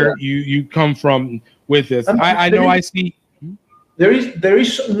where you come from with this. I know I see. There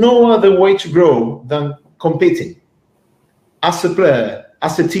is no other way to grow than competing. As a player,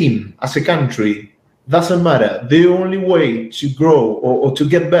 as a team, as a country, doesn't matter. The only way to grow or to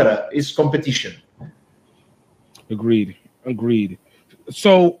get better is competition. Agreed.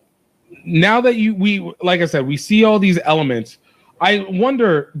 So now that we like I said, we see all these elements. I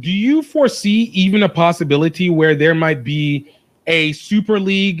wonder, do you foresee even a possibility where there might be a Super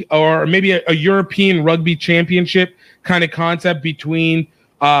League or maybe a European Rugby Championship kind of concept between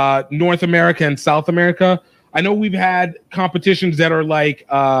North America and South America? I know we've had competitions that are like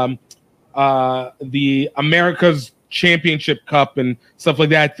the America's Championship Cup and stuff like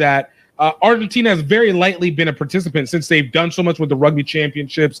that, that Argentina has very lightly been a participant since they've done so much with the Rugby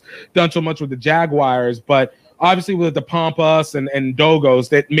Championships, done so much with the Jaguars, but obviously with the Pampas and Dogos,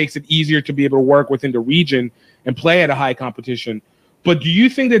 that makes it easier to be able to work within the region and play at a high competition. But do you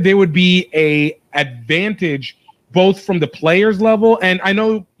think that there would be a advantage both from the players level, and I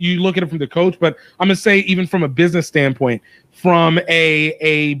know you look at it from the coach, but I'm going to say even from a business standpoint, from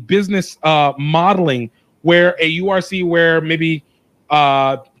a business modeling where a URC where maybe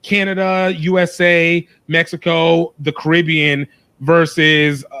Canada, USA, Mexico, the Caribbean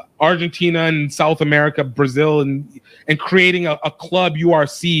versus Argentina and South America, Brazil, and creating a club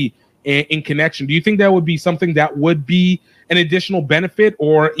URC in connection. Do you think that would be something that would be an additional benefit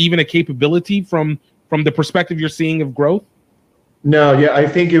or even a capability from the perspective you're seeing of growth? No, yeah, I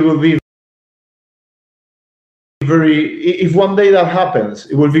think it will be if one day that happens,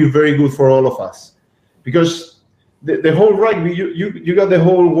 it will be very good for all of us, because the whole rugby, you got the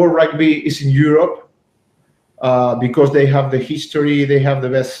whole world rugby is in Europe, because they have the history, they have the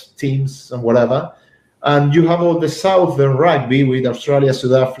best teams and whatever. And you have all the Southern rugby with Australia,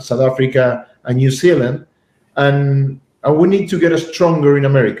 South Africa, and New Zealand. And we need to get stronger in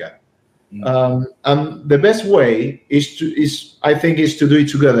America. And the best way is I think to do it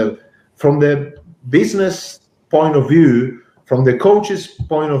together, from the business point of view, from the coach's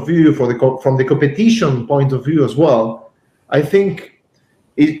point of view, from the competition point of view as well. I think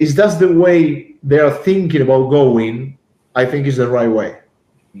that's the way they are thinking about going. I think is the right way.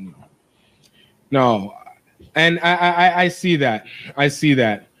 No, and I see that. I see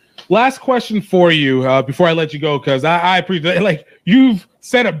that. Last question for you before I let you go, because I appreciate, like, you've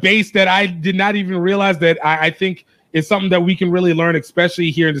set a base that I did not even realize that I think is something that we can really learn,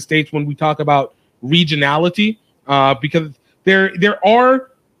 especially here in the States when we talk about regionality, because there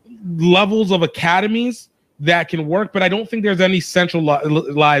are levels of academies that can work, but I don't think there's any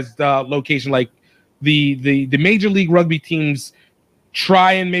centralized location. Like the Major League Rugby teams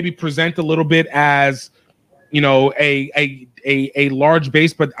try and maybe present a little bit as, you know, a large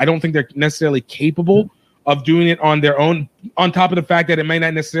base, but I don't think they're necessarily capable of doing it on their own, on top of the fact that it may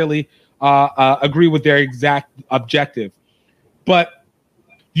not necessarily agree with their exact objective. But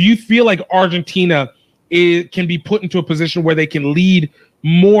do you feel like Argentina can be put into a position where they can lead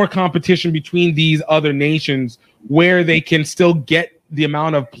more competition between these other nations, where they can still get the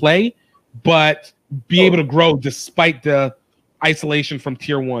amount of play, but be able to grow despite the isolation from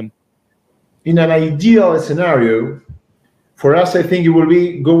Tier 1? In an ideal scenario, for us, I think it will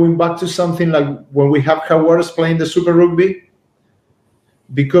be going back to something like when we have Jaguars playing the Super Rugby,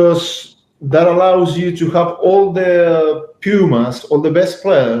 because that allows you to have all the Pumas, all the best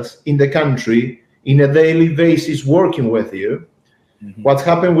players in the country in a daily basis working with you. Mm-hmm. What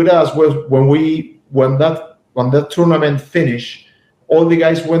happened with us was when that tournament finished, all the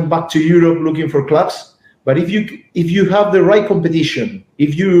guys went back to Europe looking for clubs. But if you have the right competition,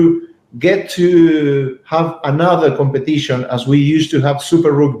 if you get to have another competition as we used to have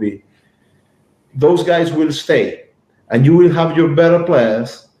Super Rugby, those guys will stay, and you will have your better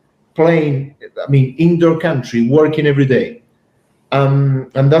players playing, indoor country, working every day,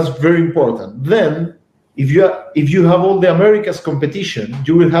 and that's very important. Then if you have all the Americas competition,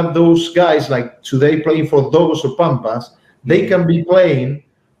 you will have those guys like today playing for Dogos or Pampas. They can be playing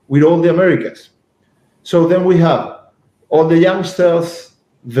with all the Americas. So then we have all the youngsters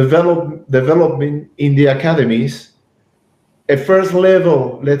developing in the academies, a first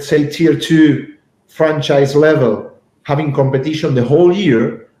level, let's say Tier 2 franchise level, having competition the whole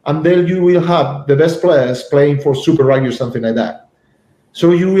year, and then you will have the best players playing for Super Rugby or something like that.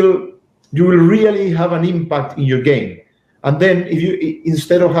 So you will really have an impact in your game. And then if you,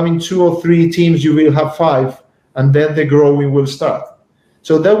 instead of having 2 or 3 teams, you will have 5, and then the growing will start.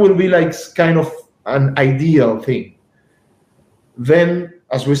 So that will be like kind of an ideal thing. Then,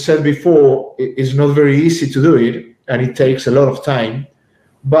 as we said before, it's not very easy to do it. and it takes a lot of time.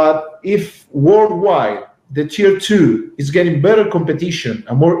 But if worldwide the tier 2 is getting better competition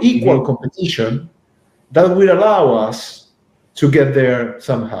and more equal competition, that will allow us to get there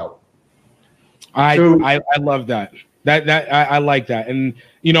somehow. I love that. I like that. And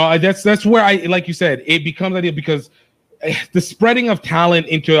that's where I, like you said, it becomes ideal, because the spreading of talent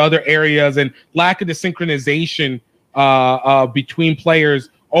into other areas and lack of the synchronization between players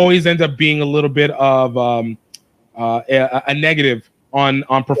always ends up being a little bit of a negative on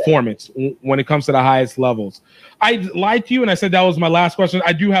performance when it comes to the highest levels. I lied to you and I said that was my last question.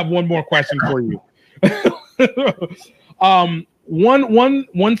 I do have one more question for you.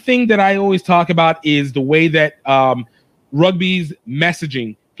 One thing that I always talk about is the way that rugby's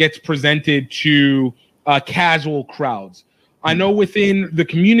messaging gets presented to casual crowds. I know within the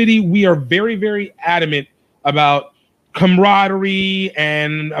community, we are very, very adamant about camaraderie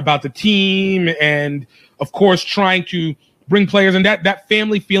and about the team, and of course trying to bring players, and that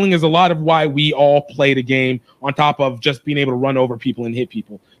family feeling is a lot of why we all play the game, on top of just being able to run over people and hit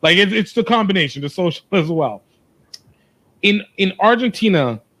people. Like it's the combination, the social as well. In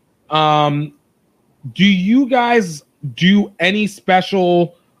Argentina, do you guys do any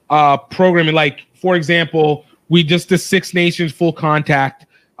special programming? Like, for example, we just the Six Nations Full Contact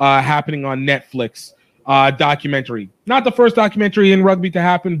happening on Netflix documentary. Not the first documentary in rugby to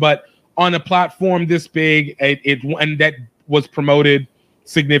happen, but on a platform this big, and that was promoted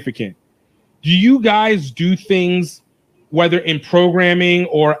significant. Do you guys do things, whether in programming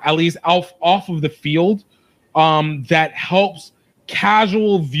or at least off of the field, that helps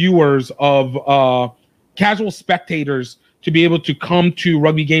casual viewers of casual spectators to be able to come to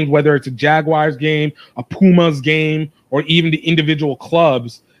rugby games, whether it's a Jaguars game, a Pumas game, or even the individual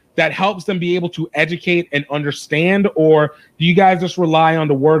clubs, that helps them be able to educate and understand? Or do you guys just rely on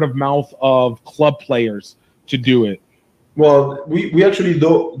the word of mouth of club players to do it? Well, we actually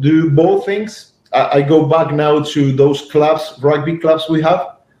do both things. I go back now to those clubs, rugby clubs we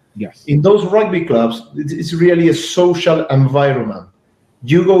have. Yes. In those rugby clubs, it's really a social environment.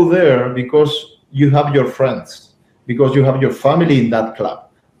 You go there because you have your friends, because you have your family in that club,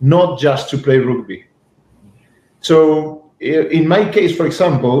 not just to play rugby. So in my case, for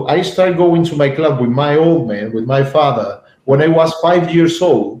example, I started going to my club with my old man, with my father, when I was 5 years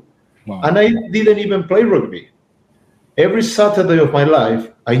old. Wow. And I didn't even play rugby. Every Saturday of my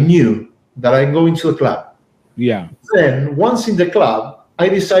life, I knew that I'm going to the club. Yeah. Then once in the club, I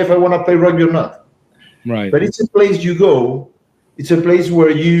decide if I want to play rugby or not. Right. But it's a place you go. It's a place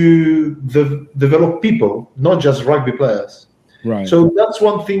where you develop people, not just rugby players. Right. So that's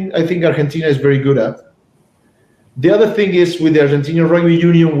one thing I think Argentina is very good at. The other thing is, with the Argentinian Rugby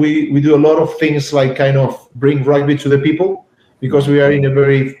Union, we do a lot of things like kind of bring rugby to the people, because we are in a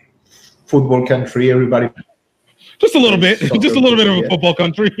very football country. Everybody. Just a little bit, just a little bit of a football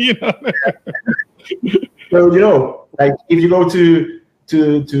country, you know. So, like if you go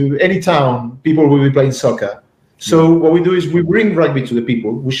to any town, people will be playing soccer. So what we do is we bring rugby to the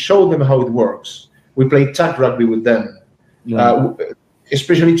people. We show them how it works. We play tag rugby with them,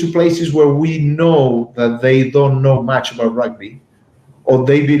 especially to places where we know that they don't know much about rugby, or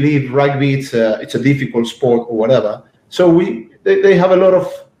they believe rugby it's a difficult sport or whatever. So they have a lot of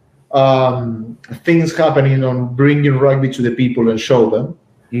things happening on bringing rugby to the people and show them.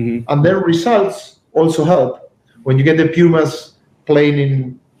 Mm-hmm. And their results also help. When you get the Pumas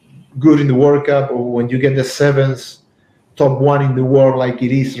playing good in the World Cup, or when you get the Sevens top one in the world like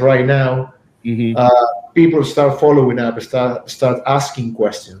it is right now, people start following up, start asking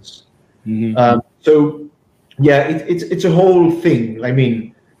questions. Mm-hmm. So yeah, it's a whole thing. I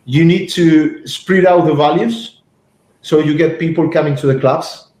mean, you need to spread out the values so you get people coming to the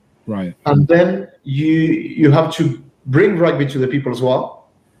clubs. Right. And then you have to bring rugby to the people as well.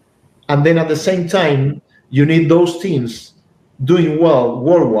 And then at the same time, you need those teams doing well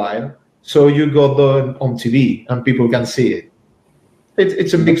worldwide, so you got them on TV and people can see it.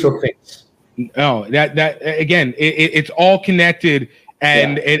 It's a mix of things. Oh, that again, it's all connected,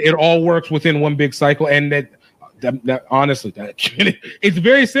 and it all works within one big cycle. And that honestly, it's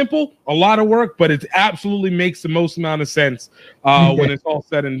very simple, a lot of work, but it absolutely makes the most amount of sense when it's all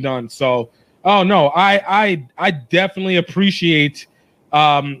said and done. So, oh no, I definitely appreciate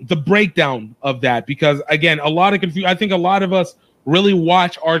the breakdown of that, because again, a lot of confusion. I think a lot of us really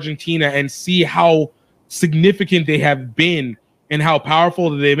watch Argentina and see how significant they have been and how powerful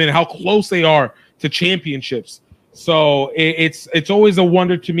they've been, how close they are to championships. So it's always a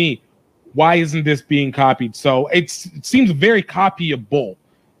wonder to me, why isn't this being copied? So it seems very copyable,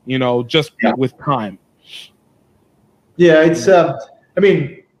 just with time. Yeah, it's. I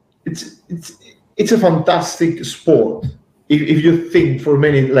mean, it's it's a fantastic sport. If you think for a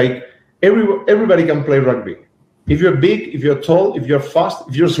minute, like everybody can play rugby. If you're big, if you're tall, if you're fast,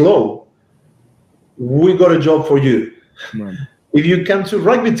 if you're slow, we got a job for you. Right. If you come to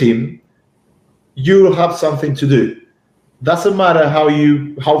rugby team, you'll have something to do. Doesn't matter how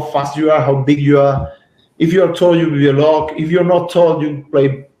fast you are, how big you are. If you're tall, you'll be a lock. If you're not tall, you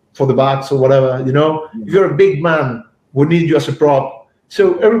play for the backs or whatever. You know, if you're a big man, we need you as a prop.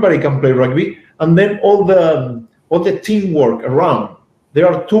 So everybody can play rugby, and then all the teamwork around. There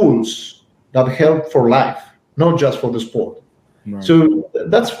are tools that help for life, not just for the sport. Right. So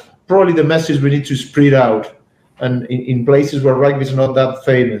that's probably the message we need to spread out, and in places where rugby is not that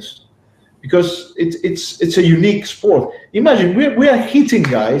famous, because it's a unique sport. Imagine we are hitting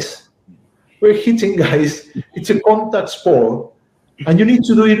guys. We're hitting guys. It's a contact sport, and you need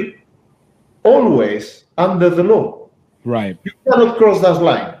to do it always under the law. Right. You cannot cross that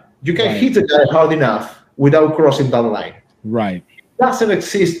line. You can hit a guy hard enough without crossing that line. Right. It doesn't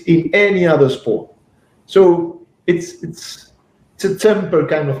exist in any other sport. So it's a temper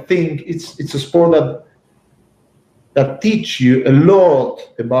kind of thing. It's a sport that teach you a lot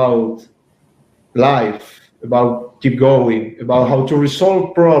about life, about keep going, about how to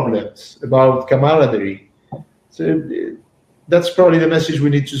resolve problems, about camaraderie. So that's probably the message we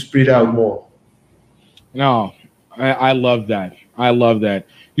need to spread out more. No, I love that. I love that.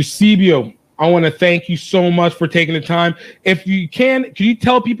 Eusebio, I want to thank you so much for taking the time. If you can you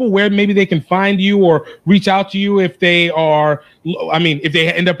tell people where maybe they can find you or reach out to you if they are, if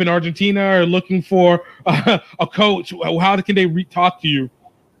they end up in Argentina or looking for a coach, how can they talk to you?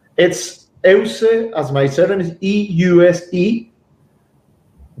 It's Euse, as my surname is E-U-S-E,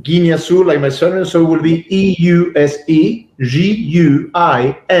 Guinea Azul, like my surname, so it will be E-U-S-E, G-U-I-N-A-Z-U.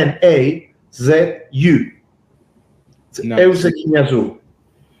 Nice. Euse Guinea Azul.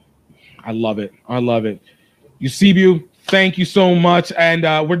 I love it. I love it. Eusebio, thank you so much. And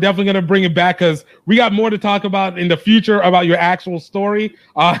we're definitely going to bring it back because we got more to talk about in the future about your actual story.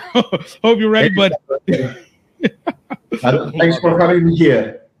 Hope you're ready. But thanks for having me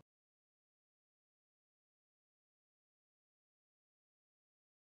here.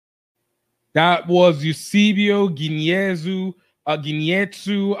 That was Eusebio Guinezu. I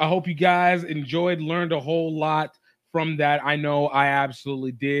hope you guys enjoyed, learned a whole lot from that. I know I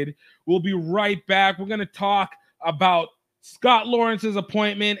absolutely did. We'll be right back. We're going to talk about Scott Lawrence's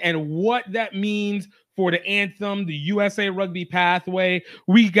appointment and what that means for the Anthem, the USA Rugby pathway.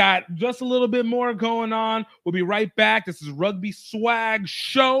 We got just a little bit more going on. We'll be right back. This is Rugby Swag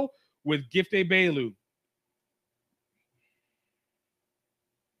Show with Gifte Belu.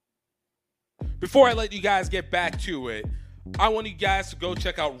 Before I let you guys get back to it, I want you guys to go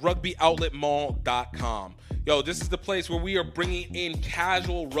check out rugbyoutletmall.com. Yo, this is the place where we are bringing in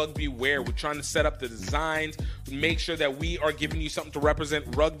casual rugby wear. We're trying to set up the designs, make sure that we are giving you something to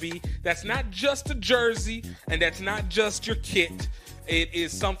represent rugby. That's not just a jersey, and that's not just your kit. It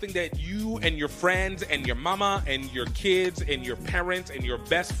is something that you and your friends and your mama and your kids and your parents and your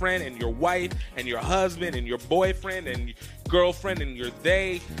best friend and your wife and your husband and your boyfriend and girlfriend and your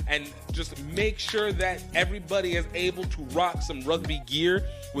they, and just make sure that everybody is able to rock some rugby gear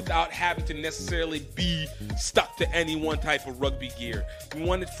without having to necessarily be stuck to any one type of rugby gear. We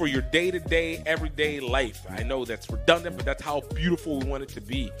want it for your day-to-day, everyday life. I know that's redundant, but that's how beautiful we want it to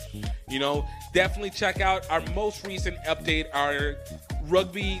be. You know, definitely check out our most recent update, our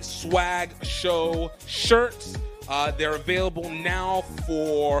Rugby Swag Show shirts. They're available now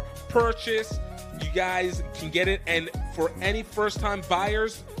for purchase. You guys can get it, and for any first-time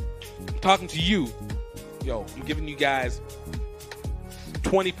buyers, I'm talking to you. Yo, I'm giving you guys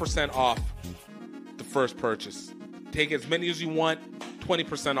 20% off the first purchase. Take as many as you want,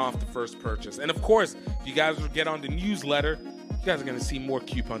 20% off the first purchase. And of course, if you guys will get on the newsletter, you guys are going to see more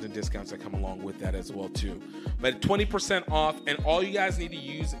coupons and discounts that come along with that as well too. But 20% off, and all you guys need to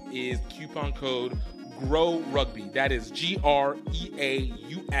use is coupon code GROWRUGBY. That is GREAUX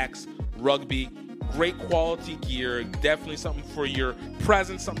Rugby. Great quality gear, definitely something for your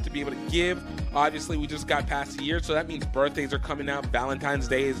present, something to be able to give. Obviously, we just got past the year, so that means birthdays are coming out. Valentine's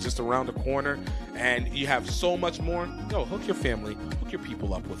Day is just around the corner, and you have so much more. Yo, hook your family, hook your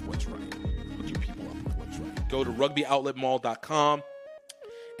people up with what's right. Hook your people up with what's right. Go to rugbyoutletmall.com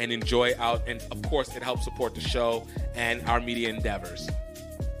and enjoy out, and of course, it helps support the show and our media endeavors.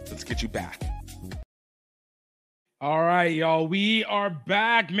 Let's get you back. All right, y'all. We are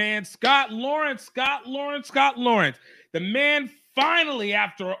back, man. Scott Lawrence. The man finally,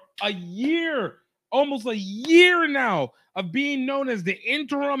 after a year, almost a year now, of being known as the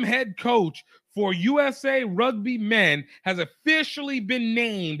interim head coach for USA Rugby Men, has officially been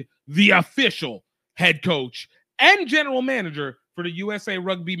named the official head coach and general manager for the USA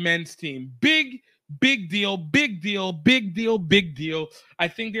Rugby men's team. Big deal, big deal, big deal, big deal. I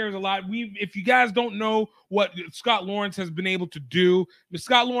think there's a lot. If you guys don't know what Scott Lawrence has been able to do,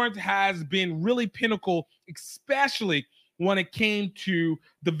 Scott Lawrence has been really pinnacle, especially when it came to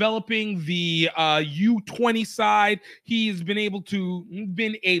developing the U20 side. He's been able to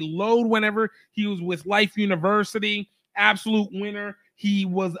been a load whenever he was with Life University, absolute winner. He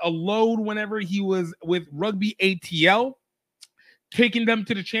was a load whenever he was with Rugby ATL, taking them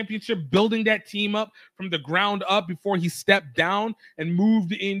to the championship, building that team up from the ground up before he stepped down and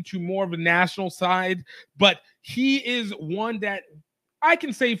moved into more of a national side. But he is one that I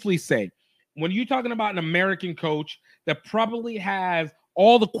can safely say, when you're talking about an American coach that probably has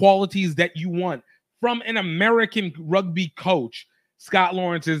all the qualities that you want from an American rugby coach, Scott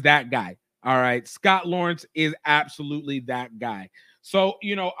Lawrence is that guy. All right. Scott Lawrence is absolutely that guy. So,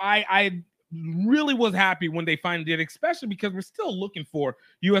 I really was happy when they finally did, especially because we're still looking for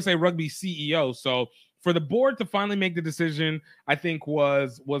USA Rugby CEO. So for the board to finally make the decision, I think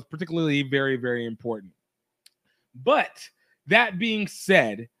was particularly very, very important. But that being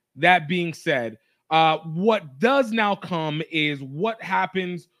said, what does now come is what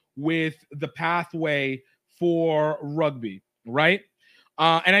happens with the pathway for rugby, right?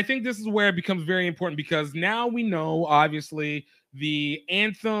 And I think this is where it becomes very important, because now we know, obviously, the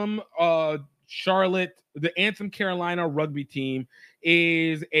Anthem the Anthem Carolina rugby team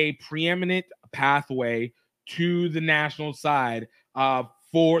is a preeminent pathway to the national side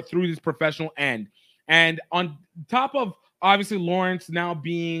through this professional end. And on top of, obviously, Lawrence now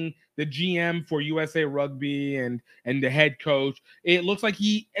being the GM for USA Rugby and the head coach, it looks like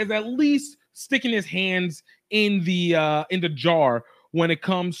he is at least sticking his hands in the jar when it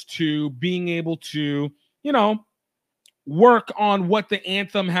comes to being able to, work on what the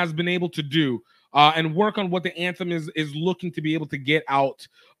Anthem has been able to do, and work on what the Anthem is looking to be able to get out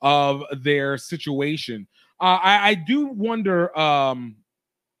of their situation. I do wonder,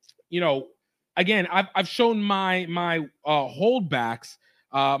 again, I've shown my holdbacks,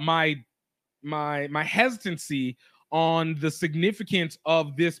 my hesitancy on the significance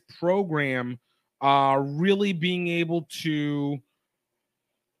of this program really being able to,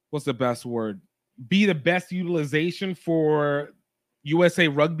 what's the best word? Be the best utilization for USA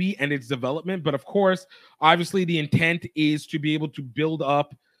Rugby and its development. But of course, obviously, the intent is to be able to build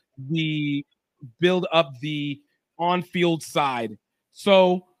up the on-field side.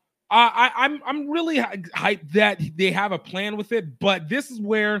 So I'm really hyped that they have a plan with it, but this is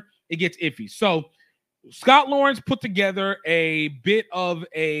where it gets iffy. So Scott Lawrence put together a bit of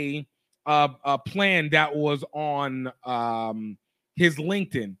a plan that was on his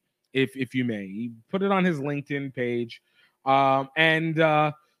LinkedIn, if you may. He put it on his LinkedIn page. And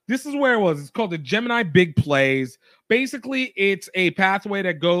this is where it was. It's called the Gemini Big Plays. Basically, it's a pathway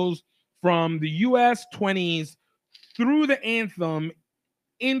that goes from the US 20s through the Anthem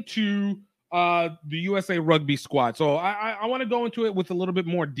into the USA Rugby squad. So I want to go into it with a little bit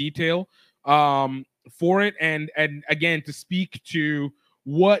more detail for it, and again, to speak to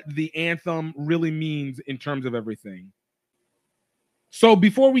what the Anthem really means in terms of everything. So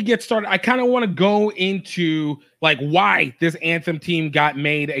before we get started, I kind of want to go into why this Anthem team got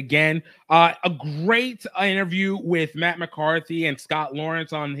made again. A great interview with Matt McCarthy and Scott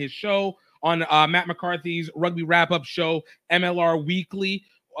Lawrence on his show, on Matt McCarthy's Rugby Wrap-Up show, MLR Weekly,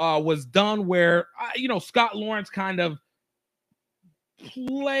 was done, where Scott Lawrence kind of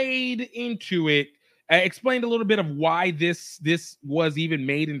played into it, explained a little bit of why this was even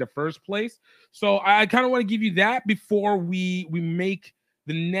made in the first place. So I kind of want to give you that before we make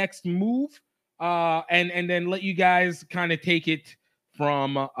the next move, and then let you guys kind of take it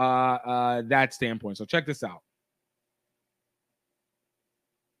from that standpoint. So check this out.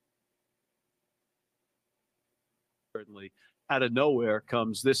 Certainly, out of nowhere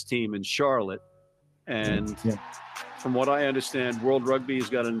comes this team in Charlotte, and from what I understand, World Rugby has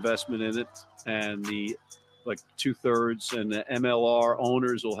got an investment in it, and the 2/3, and the MLR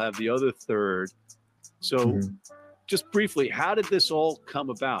owners will have the other third. So just briefly, how did this all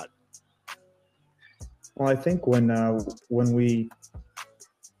come about? Well, I think when we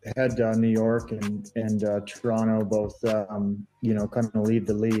had New York and Toronto both, kind of lead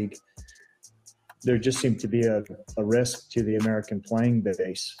the league, there just seemed to be a risk to the American playing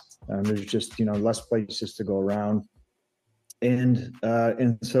base. There's just, less places to go around. And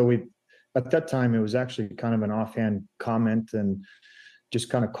so we, at that time, it was actually kind of an offhand comment, and just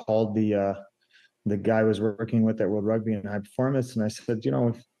kind of called the guy I was working with at World Rugby and High Performance, and I said,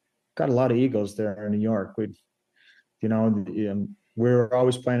 we've got a lot of egos there in New York. we were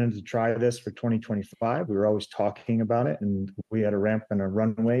always planning to try this for 2025. We were always talking about it, and we had a ramp and a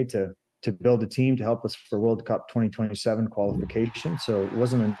runway to build a team to help us for World Cup 2027 qualification. So it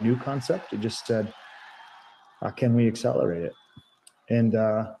wasn't a new concept. It just said, can we accelerate it? And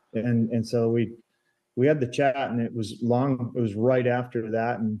so we had the chat, and it was right after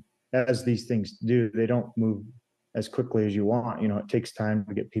that. And as these things do, they don't move as quickly as you want. It takes time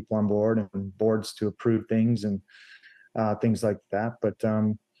to get people on board and boards to approve things and things like that. But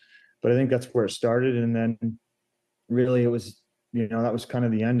I think that's where it started. And then really it was, that was kind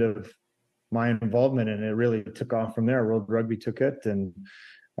of the end of my involvement, and it really took off from there. World Rugby took it, and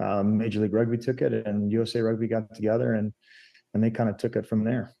Major League Rugby took it, and USA Rugby got together, and they kind of took it from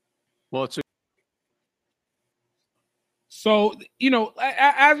there. Well, so,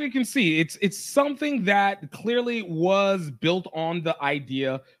 as you can see, it's something that clearly was built on the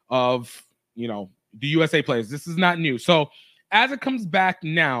idea of, the USA players. This is not new. So as it comes back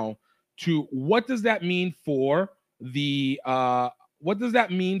now to what does that mean for the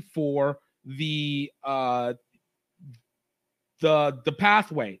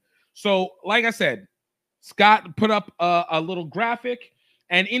pathway? So like I said, Scott put up a little graphic,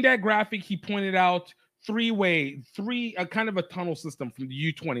 and in that graphic he pointed out kind of a tunnel system from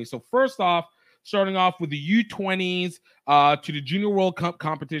the U20. So first off, starting off with the U20s to the Junior World Cup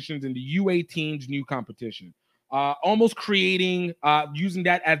competitions and the U18s new competition, almost creating using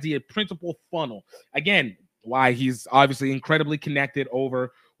that as the principal funnel. Again, why he's obviously incredibly connected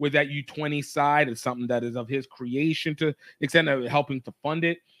over with that U20 side is something that is of his creation to the extent of helping to fund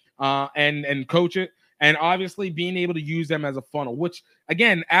it and coach it. And obviously being able to use them as a funnel, which,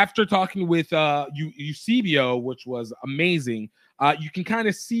 again, after talking with Eusebio, which was amazing, you can kind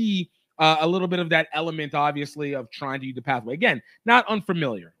of see a little bit of that element, obviously, of trying to use the pathway. Again, not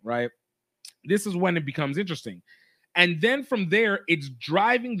unfamiliar, right? This is when it becomes interesting. And then from there, it's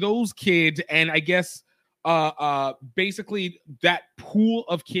driving those kids and I guess basically that pool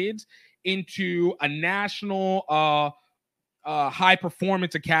of kids into a national high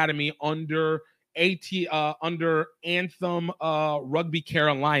performance academy under Anthem Rugby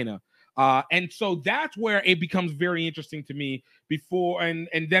Carolina. And so that's where it becomes very interesting to me before and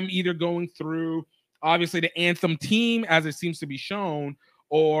them either going through obviously the Anthem team as it seems to be shown,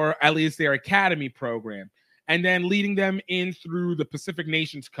 or at least their academy program, and then leading them in through the Pacific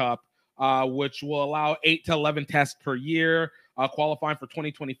Nations Cup, which will allow 8 to 11 tests per year, qualifying for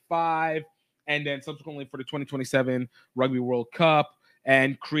 2025, and then subsequently for the 2027 Rugby World Cup,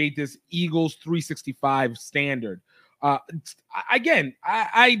 and create this Eagles 365 standard. Again,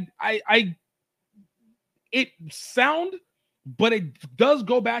 it sound, but it does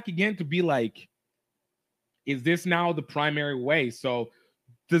go back again to be like, is this now the primary way? So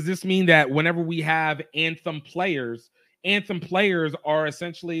does this mean that whenever we have Anthem players are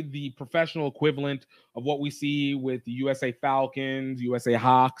essentially the professional equivalent of what we see with the USA Falcons, USA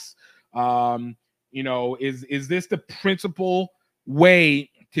Hawks? Is this the principal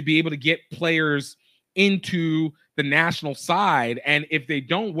way to be able to get players into the national side? And if they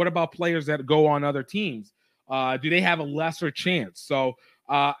don't, what about players that go on other teams? Do they have a lesser chance? So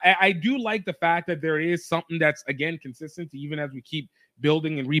I do like the fact that there is something that's, again, consistent even as we keep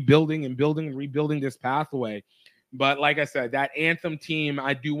building and rebuilding and building and rebuilding this pathway. But like I said, that Anthem team,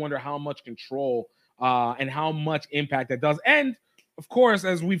 I do wonder how much control and how much impact that does. And of course,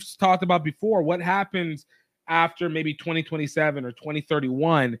 as we've talked about before, what happens after maybe 2027 or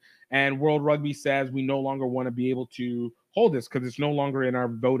 2031 and World Rugby says we no longer want to be able to hold this because it's no longer in our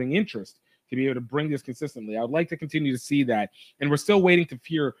voting interest to be able to bring this consistently. I would like to continue to see that. And we're still waiting to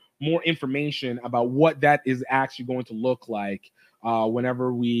hear more information about what that is actually going to look like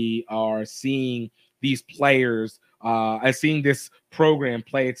whenever we are seeing these players, seeing this program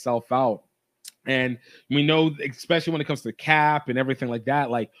play itself out. And we know, especially when it comes to cap and everything like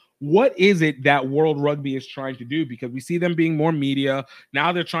that, like, what is it that World Rugby is trying to do? Because we see them being more media.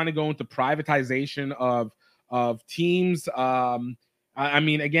 Now they're trying to go into privatization of teams. I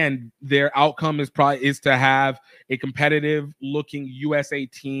mean, again, their outcome is to have a competitive looking USA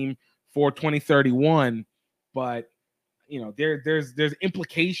team for 2031. But there's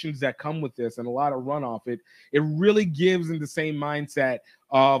implications that come with this and a lot of runoff. It really gives in the same mindset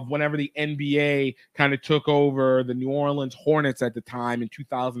of whenever the NBA kind of took over the New Orleans Hornets at the time in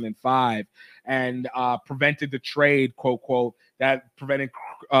 2005 and prevented the trade, quote, quote, that prevented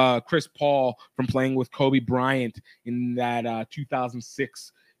Chris Paul from playing with Kobe Bryant in that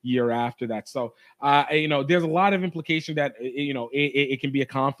 2006 year after that. So, there's a lot of implication that, it can be a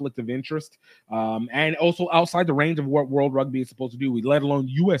conflict of interest, and also outside the range of what World Rugby is supposed to do, let alone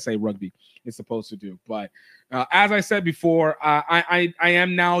USA Rugby is supposed to do. But as I said before, I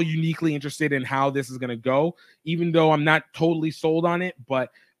am now uniquely interested in how this is going to go, even though I'm not totally sold on it. But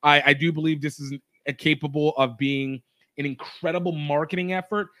I do believe this is capable of being an incredible marketing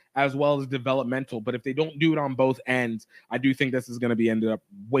effort as well as developmental. But if they don't do it on both ends, I do think this is going to be ended up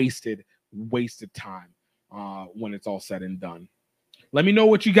wasted time when it's all said and done. Let me know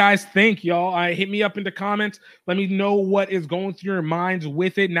what you guys think, y'all. Hit me up in the comments. Let me know what is going through your minds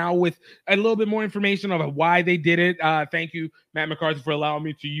with it now, with a little bit more information of why they did it. Thank you, Matt McCarthy, for allowing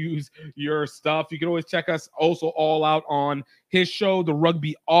me to use your stuff. You can always check us also all out on his show, The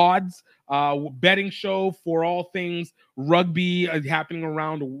Rugby Odds, betting show for all things rugby happening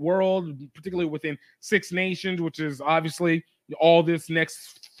around the world, particularly within 6 nations, which is obviously all this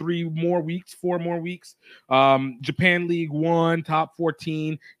next 4 more weeks. Japan League 1, top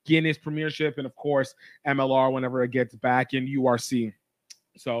 14, Guinness Premiership, and of course MLR whenever it gets back in URC.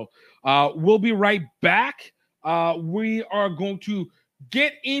 So we'll be right back. We are going to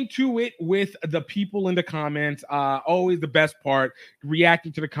get into it with the people in the comments. Always the best part,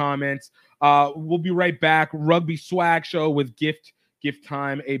 reacting to the comments. We'll be right back. Rugby Swag Show with Gift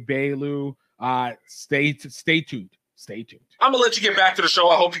Time, a Bailu. Stay tuned. I'm going to let you get back to the show.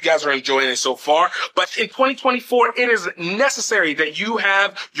 I hope you guys are enjoying it so far. But in 2024, it is necessary that you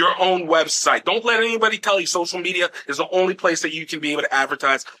have your own website. Don't let anybody tell you social media is the only place that you can be able to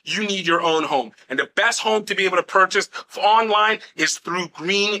advertise. You need your own home. And the best home to be able to purchase online is through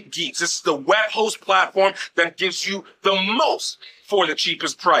Green Geeks. This is the web host platform that gives you the most for the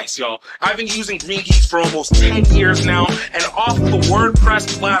cheapest price, y'all. I've been using Green Geeks for almost 10 years now, and off the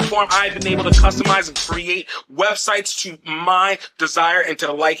WordPress platform, I've been able to customize and create websites to my desire and to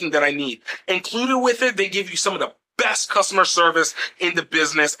the liking that I need. Included with it, they give you some of the best customer service in the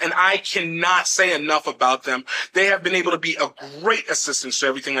business, and I cannot say enough about them. They have been able to be a great assistance to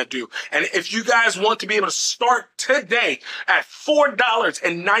everything I do. And if you guys want to be able to start today at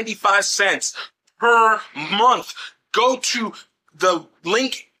 $4.95 per month, go to the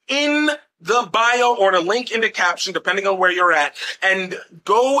link in the bio or the link in the caption, depending on where you're at, and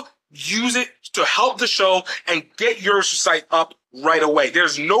go use it to help the show and get your site up right away.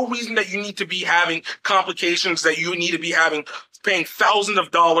 There's no reason that you need to be having complications, that you need to be paying thousands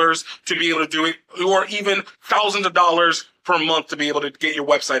of dollars to be able to do it, or even thousands of dollars per month to be able to get your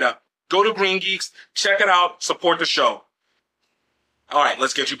website up. Go to Green Geeks, check it out, support the show. All right,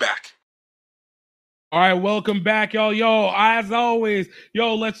 let's get you back. All right, welcome back, y'all. Yo, as always,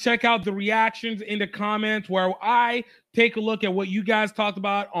 let's check out the reactions in the comments where I take a look at what you guys talked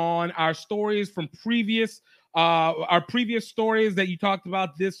about on our stories from our previous stories that you talked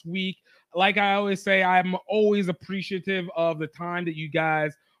about this week. Like I always say, I'm always appreciative of the time that you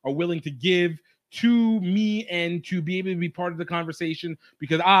guys are willing to give to me and to be able to be part of the conversation,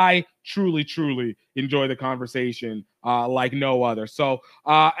 because I truly, truly enjoy the conversation like no other. So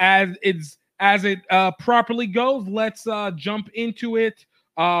as it properly goes, let's jump into it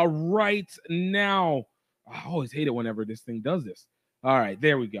right now. I always hate it whenever this thing does this. All right,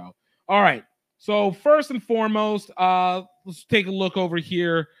 there we go. All right, so first and foremost, let's take a look over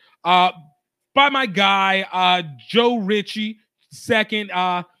here. By my guy, Joe Ritchie, second.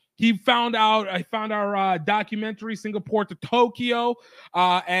 He found our documentary, Singapore to Tokyo,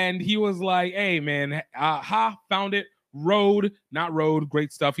 and he was like, hey, man, found it. Not road,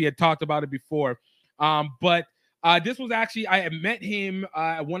 great stuff. He had talked about it before. But this was actually, I had met him,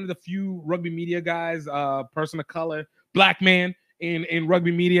 one of the few rugby media guys, person of color, black man in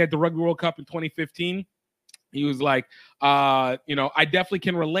rugby media at the Rugby World Cup in 2015. He was like, I definitely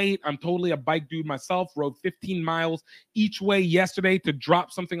can relate. I'm totally a bike dude myself. Rode 15 miles each way yesterday to drop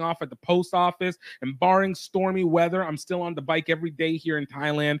something off at the post office. And barring stormy weather, I'm still on the bike every day here in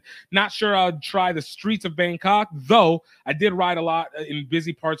Thailand. Not sure I'd try the streets of Bangkok, though I did ride a lot in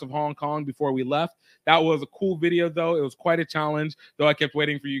busy parts of Hong Kong before we left. That was a cool video, though. It was quite a challenge, though I kept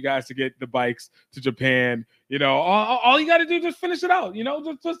waiting for you guys to get the bikes to Japan. All you got to do is just finish it out.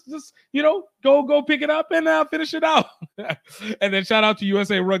 Just go pick it up and finish it out. And then shout out to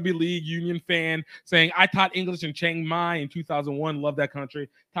USA Rugby League Union fan saying, I taught English in Chiang Mai in 2001. Love that country.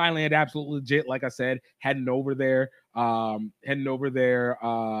 Thailand, absolutely legit. Like I said, heading over there,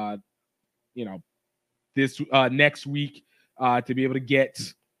 this next week to be able to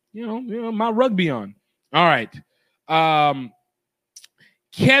get, my rugby on. All right.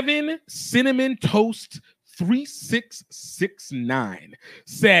 Kevin Cinnamon Toast 3669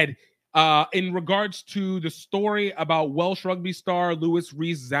 said, in regards to the story about Welsh rugby star Lewis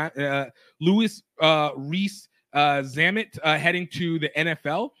Rees-Zammit heading to the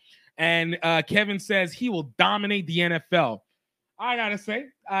NFL. And Kevin says he will dominate the NFL. I got to say,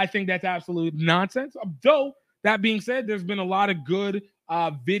 I think that's absolute nonsense. Though, that being said, there's been a lot of good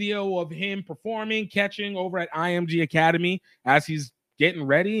video of him performing, catching over at IMG Academy as he's getting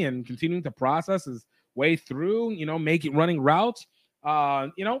ready and continuing to process his way through, running routes.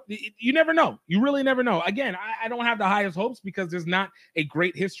 You never know. You really never know. Again, I don't have the highest hopes because there's not a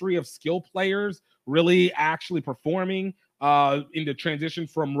great history of skill players really actually performing in the transition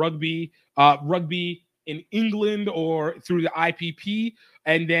from rugby in England or through the IPP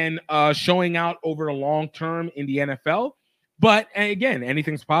and then showing out over the long term in the NFL. But again,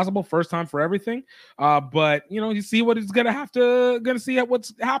 anything's possible. First time for everything. But you see what it's gonna see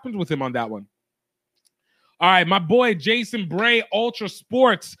what happens with him on that one. All right, my boy Jason Bray, Ultra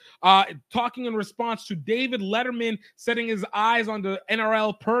Sports, talking in response to David Letterman setting his eyes on the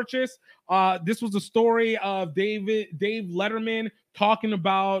NRL purchase. This was the story of Dave Letterman talking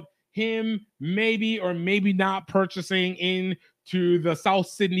about him maybe or maybe not purchasing into the South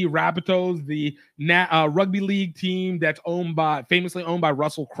Sydney Rabbitohs, the rugby league team that's famously owned by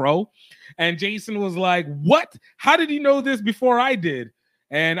Russell Crowe. And Jason was like, "What? How did you know this before I did?"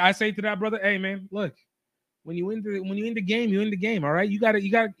 And I say to that brother, "Hey man, look. When you in the game, you're in the game. All right, you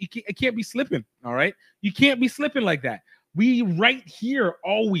can't be slipping. All right, you can't be slipping like that. We right here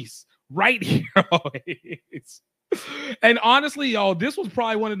always. And honestly, y'all, this was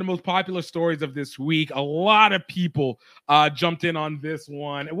probably one of the most popular stories of this week. A lot of people jumped in on this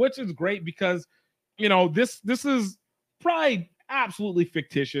one, which is great because this is probably absolutely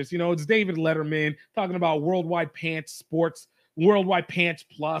fictitious. It's David Letterman talking about Worldwide Pants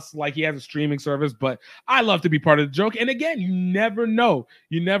Plus, like he has a streaming service, but I love to be part of the joke. And again, you never know.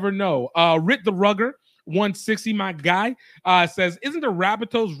 Rit the Rugger 160, my guy, says, "Isn't the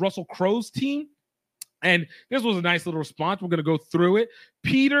Rabbitohs Russell Crowe's team?" And this was a nice little response. We're going to go through it.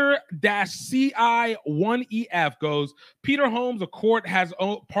 Peter-CI1EF goes, "Peter Holmes, a court has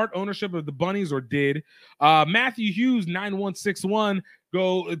part ownership of the Bunnies or did." Matthew Hughes 9161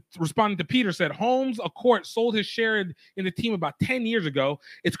 responding to Peter said, "Holmes, a court sold his share in the team about 10 years ago.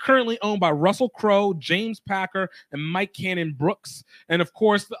 It's currently owned by Russell Crowe, James Packer, and Mike Cannon Brooks." And of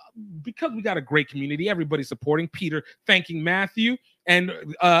course, because we got a great community, everybody supporting Peter, thanking Matthew. And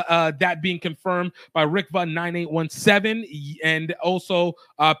that being confirmed by Rickva 9817, and also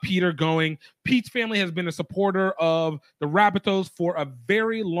Peter going, "Pete's family has been a supporter of the Rabbitohs for a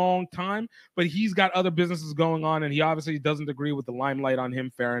very long time, but he's got other businesses going on, and he obviously doesn't agree with the limelight on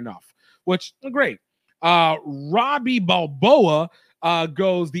him. Fair enough." Which, great. Robbie Balboa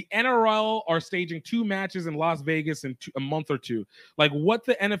goes, "The NRL are staging 2 matches in Las Vegas in a month or two. Like what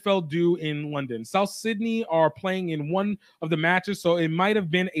the NFL do in London. South Sydney are playing in one of the matches, so it might have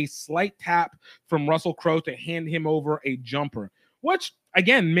been a slight tap from Russell Crowe to hand him over a jumper." Which,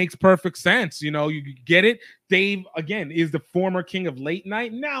 again, makes perfect sense. You get it. Dave, again, is the former king of late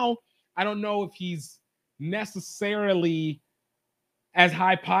night. Now, I don't know if he's necessarily as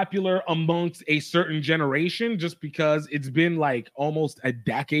high popular amongst a certain generation just because it's been like almost a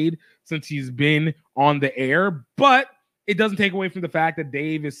decade since he's been on the air, but it doesn't take away from the fact that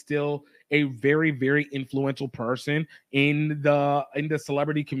Dave is still a very, very influential person in the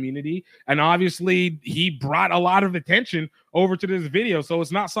celebrity community. And obviously he brought a lot of attention over to this video. So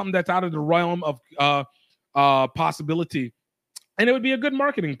it's not something that's out of the realm of possibility. And it would be a good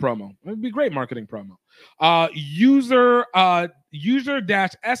marketing promo. It would be a great marketing promo.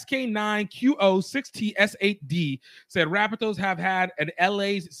 User-SK9QO6TS8D said, "Rabbitohs have had an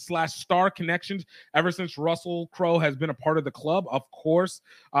LA/Star connections ever since Russell Crowe has been a part of the club." Of course.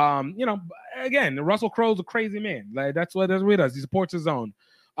 Again, Russell Crowe's a crazy man. Like that's what he does. He supports his own.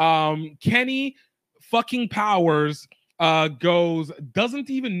 Kenny fucking Powers goes, "Doesn't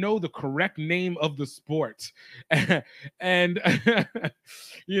even know the correct name of the sport." And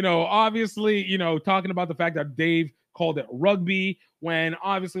obviously, talking about the fact that Dave called it rugby, when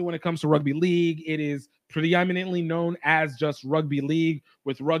obviously when it comes to rugby league, it is preeminently known as just rugby league,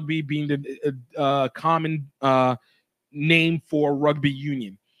 with rugby being the common name for rugby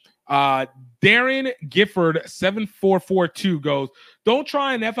union. Darren Gifford 7442 goes, "Don't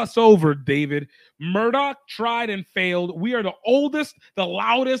try and F us over, David. Murdoch tried and failed. We are the oldest, the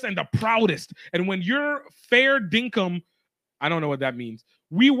loudest, and the proudest. And when you're fair dinkum," I don't know what that means,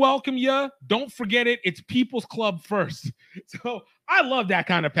 "we welcome you. Don't forget it. It's People's Club first." So I love that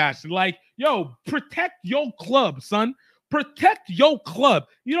kind of passion. Like, yo, protect your club, son. Protect your club.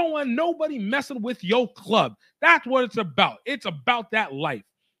 You don't want nobody messing with your club. That's what it's about. It's about that life.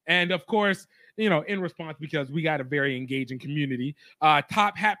 And of course, in response, because we got a very engaging community,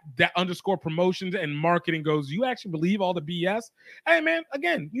 Top Hat that _ promotions and marketing goes, you actually believe all the BS? Hey man,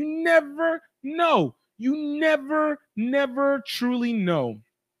 again, you never know. You never truly know.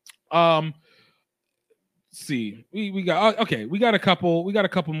 See, we got okay, we got a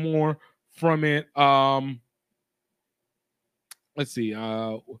couple more from it. Let's see.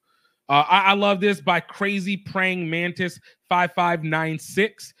 I love this by Crazy Praying Mantis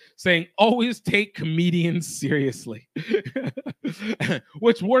 5596 saying, always take comedians seriously,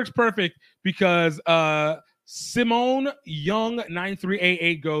 which works perfect because Simone Young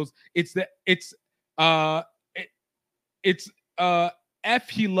 9388 goes, F,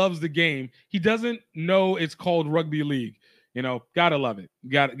 he loves the game. He doesn't know it's called rugby league. Gotta love it.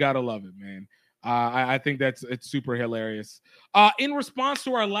 Gotta love it, man. I think it's super hilarious. In response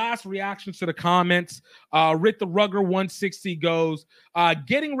to our last reactions to the comments, Rit the Rugger 160 goes,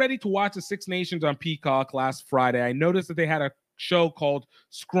 getting ready to watch the Six Nations on Peacock last Friday. I noticed that they had a show called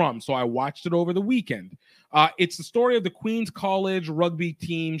Scrum, so I watched it over the weekend. It's the story of the Queens College rugby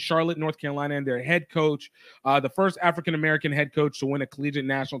team, Charlotte, North Carolina, and their head coach, the first African-American head coach to win a collegiate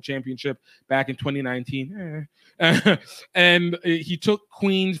national championship back in 2019. And he took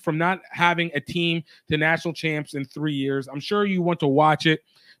Queens from not having a team to national champs in 3 years. I'm sure you want to watch it.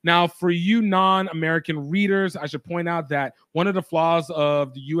 Now, for you non-American readers, I should point out that one of the flaws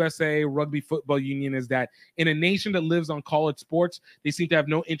of the USA Rugby Football Union is that in a nation that lives on college sports, they seem to have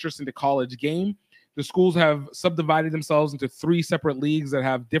no interest in the college game. The schools have subdivided themselves into 3 separate leagues that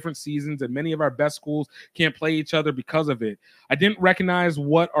have different seasons, and many of our best schools can't play each other because of it. I didn't recognize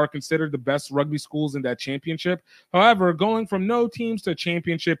what are considered the best rugby schools in that championship. However, going from no teams to a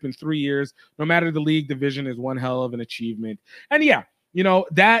championship in 3 years, no matter the league division, is one hell of an achievement. And yeah,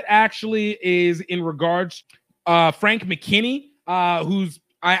 that actually is in regards Frank McKinney, who's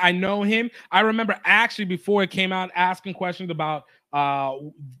I know him. I remember actually before it came out asking questions about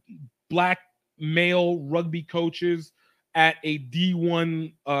black male rugby coaches at a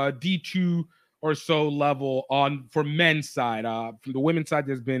D1, D2 or so level for men's side. From the women's side,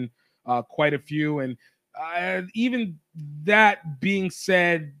 there's been quite a few. And even that being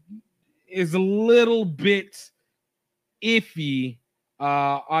said is a little bit iffy.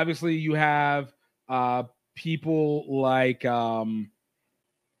 Obviously, you have people like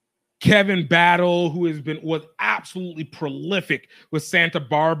Kevin Battle, who was absolutely prolific with Santa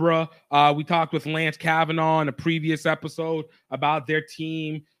Barbara. We talked with Lance Kavanaugh in a previous episode about their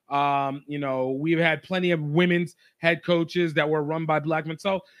team. We've had plenty of women's head coaches that were run by black men.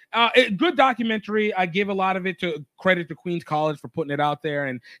 So good documentary. I give a lot of it to credit to Queens College for putting it out there,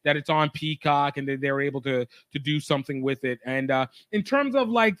 and that it's on Peacock, and that they were able to do something with it. And in terms of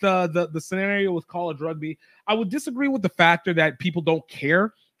like the scenario with college rugby, I would disagree with the factor that people don't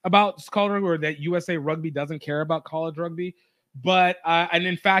care about college rugby, or that USA Rugby doesn't care about college rugby. But and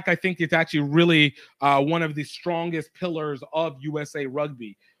in fact, I think it's actually really one of the strongest pillars of USA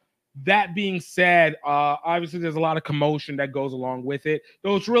Rugby. That being said, obviously there's a lot of commotion that goes along with it.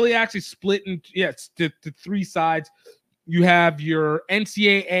 Though it's really actually split to 3 sides. You have your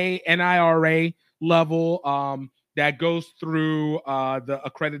NCAA, NIRA level that goes through the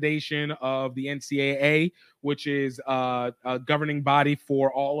accreditation of the NCAA, which is a governing body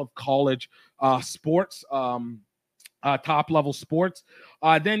for all of college sports, top level sports.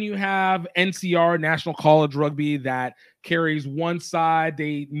 Then you have NCR, National College Rugby, that carries one side.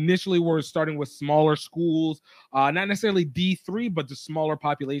 They initially were starting with smaller schools, not necessarily D3, but the smaller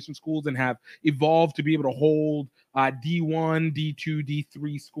population schools, and have evolved to be able to hold D1, D2,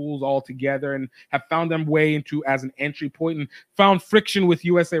 D3 schools all together, and have found them way into as an entry point and found friction with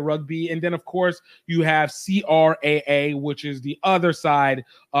USA Rugby. And then, of course, you have CRAA, which is the other side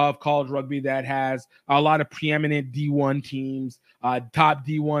of college rugby that has a lot of preeminent D1 teams, top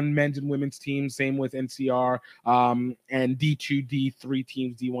D1 men's and women's teams, same with NCR, and D2, D3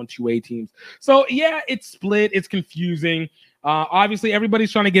 teams, D1, 2A teams. So yeah, it's split. It's confusing. Obviously,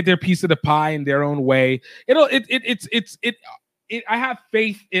 everybody's trying to get their piece of the pie in their own way. I have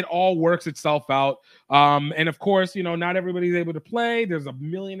faith it all works itself out. And of course, not everybody's able to play. There's 1.5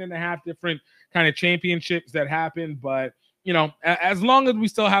 million different kind of championships that happen, but as long as we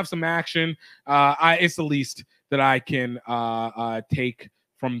still have some action, it's the least that I can take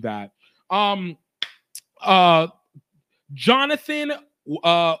from that. Jonathan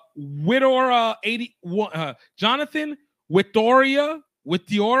Whittora 81. Jonathan Whittora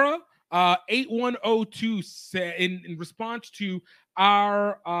 8102 said in response to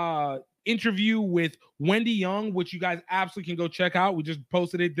our interview with Wendy Young, which you guys absolutely can go check out. We just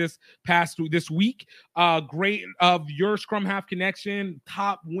posted it this week. Great of your Scrum Half Connection,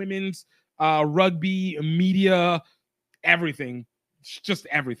 top women's rugby media, everything, just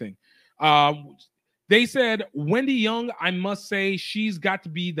everything. They said, Wendy Young, I must say, she's got to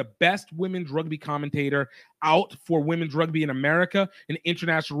be the best women's rugby commentator out for women's rugby in America and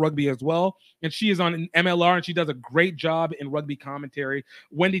international rugby as well. And she is on MLR, and she does a great job in rugby commentary.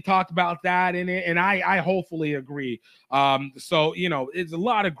 Wendy talked about that in it, and I hopefully agree. So, you know, it's a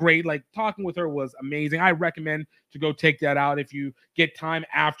lot of great, like, talking with her was amazing. I recommend to go take that out if you get time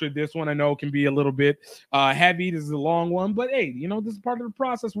after this one. I know it can be a little bit heavy. This is a long one, but hey, you know, this is part of the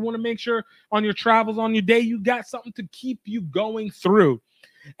process. We want to make sure on your travels, on your day, you got something to keep you going through.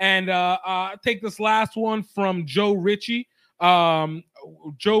 And take this last one from Joe Ritchie.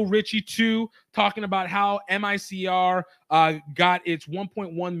 Joe Ritchie, too, talking about how MICR got its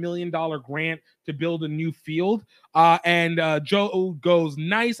 $1.1 million grant to build a new field. And Joe goes,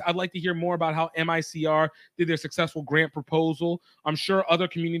 nice. I'd like to hear more about how MICR did their successful grant proposal. I'm sure other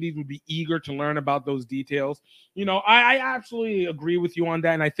communities would be eager to learn about those details. You know, I absolutely agree with you on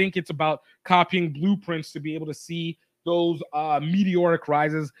that. And I think it's about copying blueprints to be able to see those meteoric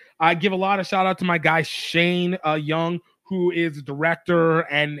rises. I give a lot of shout out to my guy Shane Young, who is a director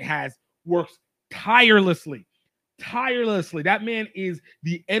and has worked tirelessly. That man is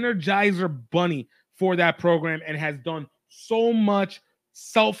the Energizer Bunny for that program and has done so much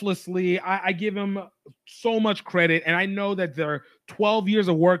selflessly. I give him so much credit, and I know that their 12 years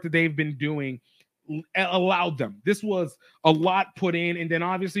of work that they've been doing allowed them. This was a lot put in, and then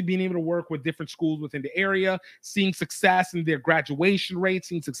obviously being able to work with different schools within the area, seeing success in their graduation rates,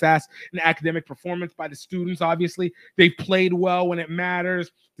 seeing success in academic performance by the students. Obviously, they've played well when it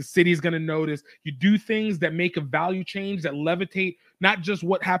matters. The city's going to notice. You do things that make a value change, that levitate not just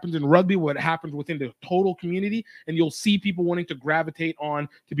what happens in rugby, what happens within the total community, and you'll see people wanting to gravitate on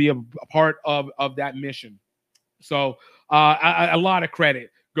to be a part of that mission. So a lot of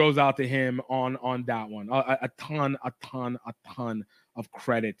credit goes out to him on that one. A ton of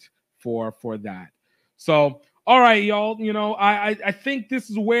credit for that. So, all right, y'all. You know, I think this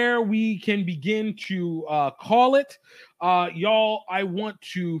is where we can begin to call it. Y'all, I want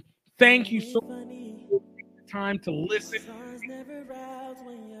to thank you so much for taking the time to listen.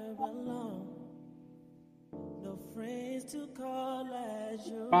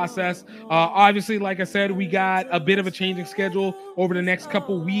 Process. Obviously, like I said, we got a bit of a changing schedule over the next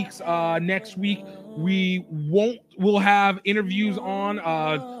couple weeks. Next week, we'll have interviews on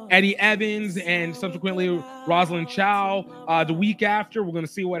Eddie Evans and subsequently Rosalind Chow. The week after, we're going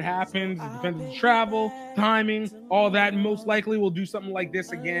to see what happens. It depends on the travel, timing, all that. Most likely, we'll do something like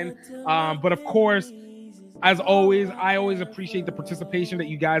this again. But of course, as always, I always appreciate the participation that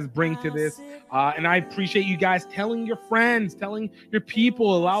you guys bring to this. And I appreciate you guys telling your friends, telling your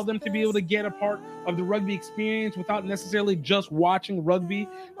people, allow them to be able to get a part of the rugby experience without necessarily just watching rugby.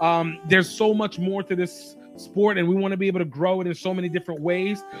 There's so much more to this sport, and we want to be able to grow it in so many different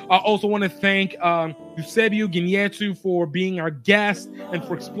ways. I also want to thank Eusebio Guinietu for being our guest and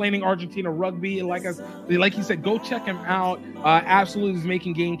for explaining Argentina rugby. Like he said, go check him out. Absolutely is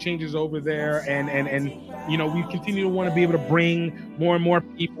making game changes over there, and you know, we continue to want to be able to bring more and more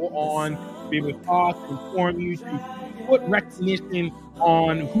people on, to be able to talk, inform you, to put recognition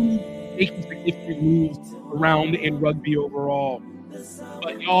on who making significant moves around in rugby overall.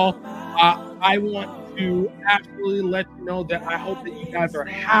 But y'all, I want to absolutely let you know that I hope that you guys are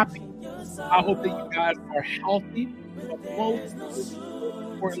happy. I hope that you guys are healthy. But most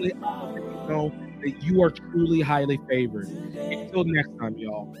importantly, I hope that you know that you are truly highly favored. Until next time,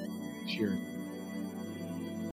 y'all. Cheers.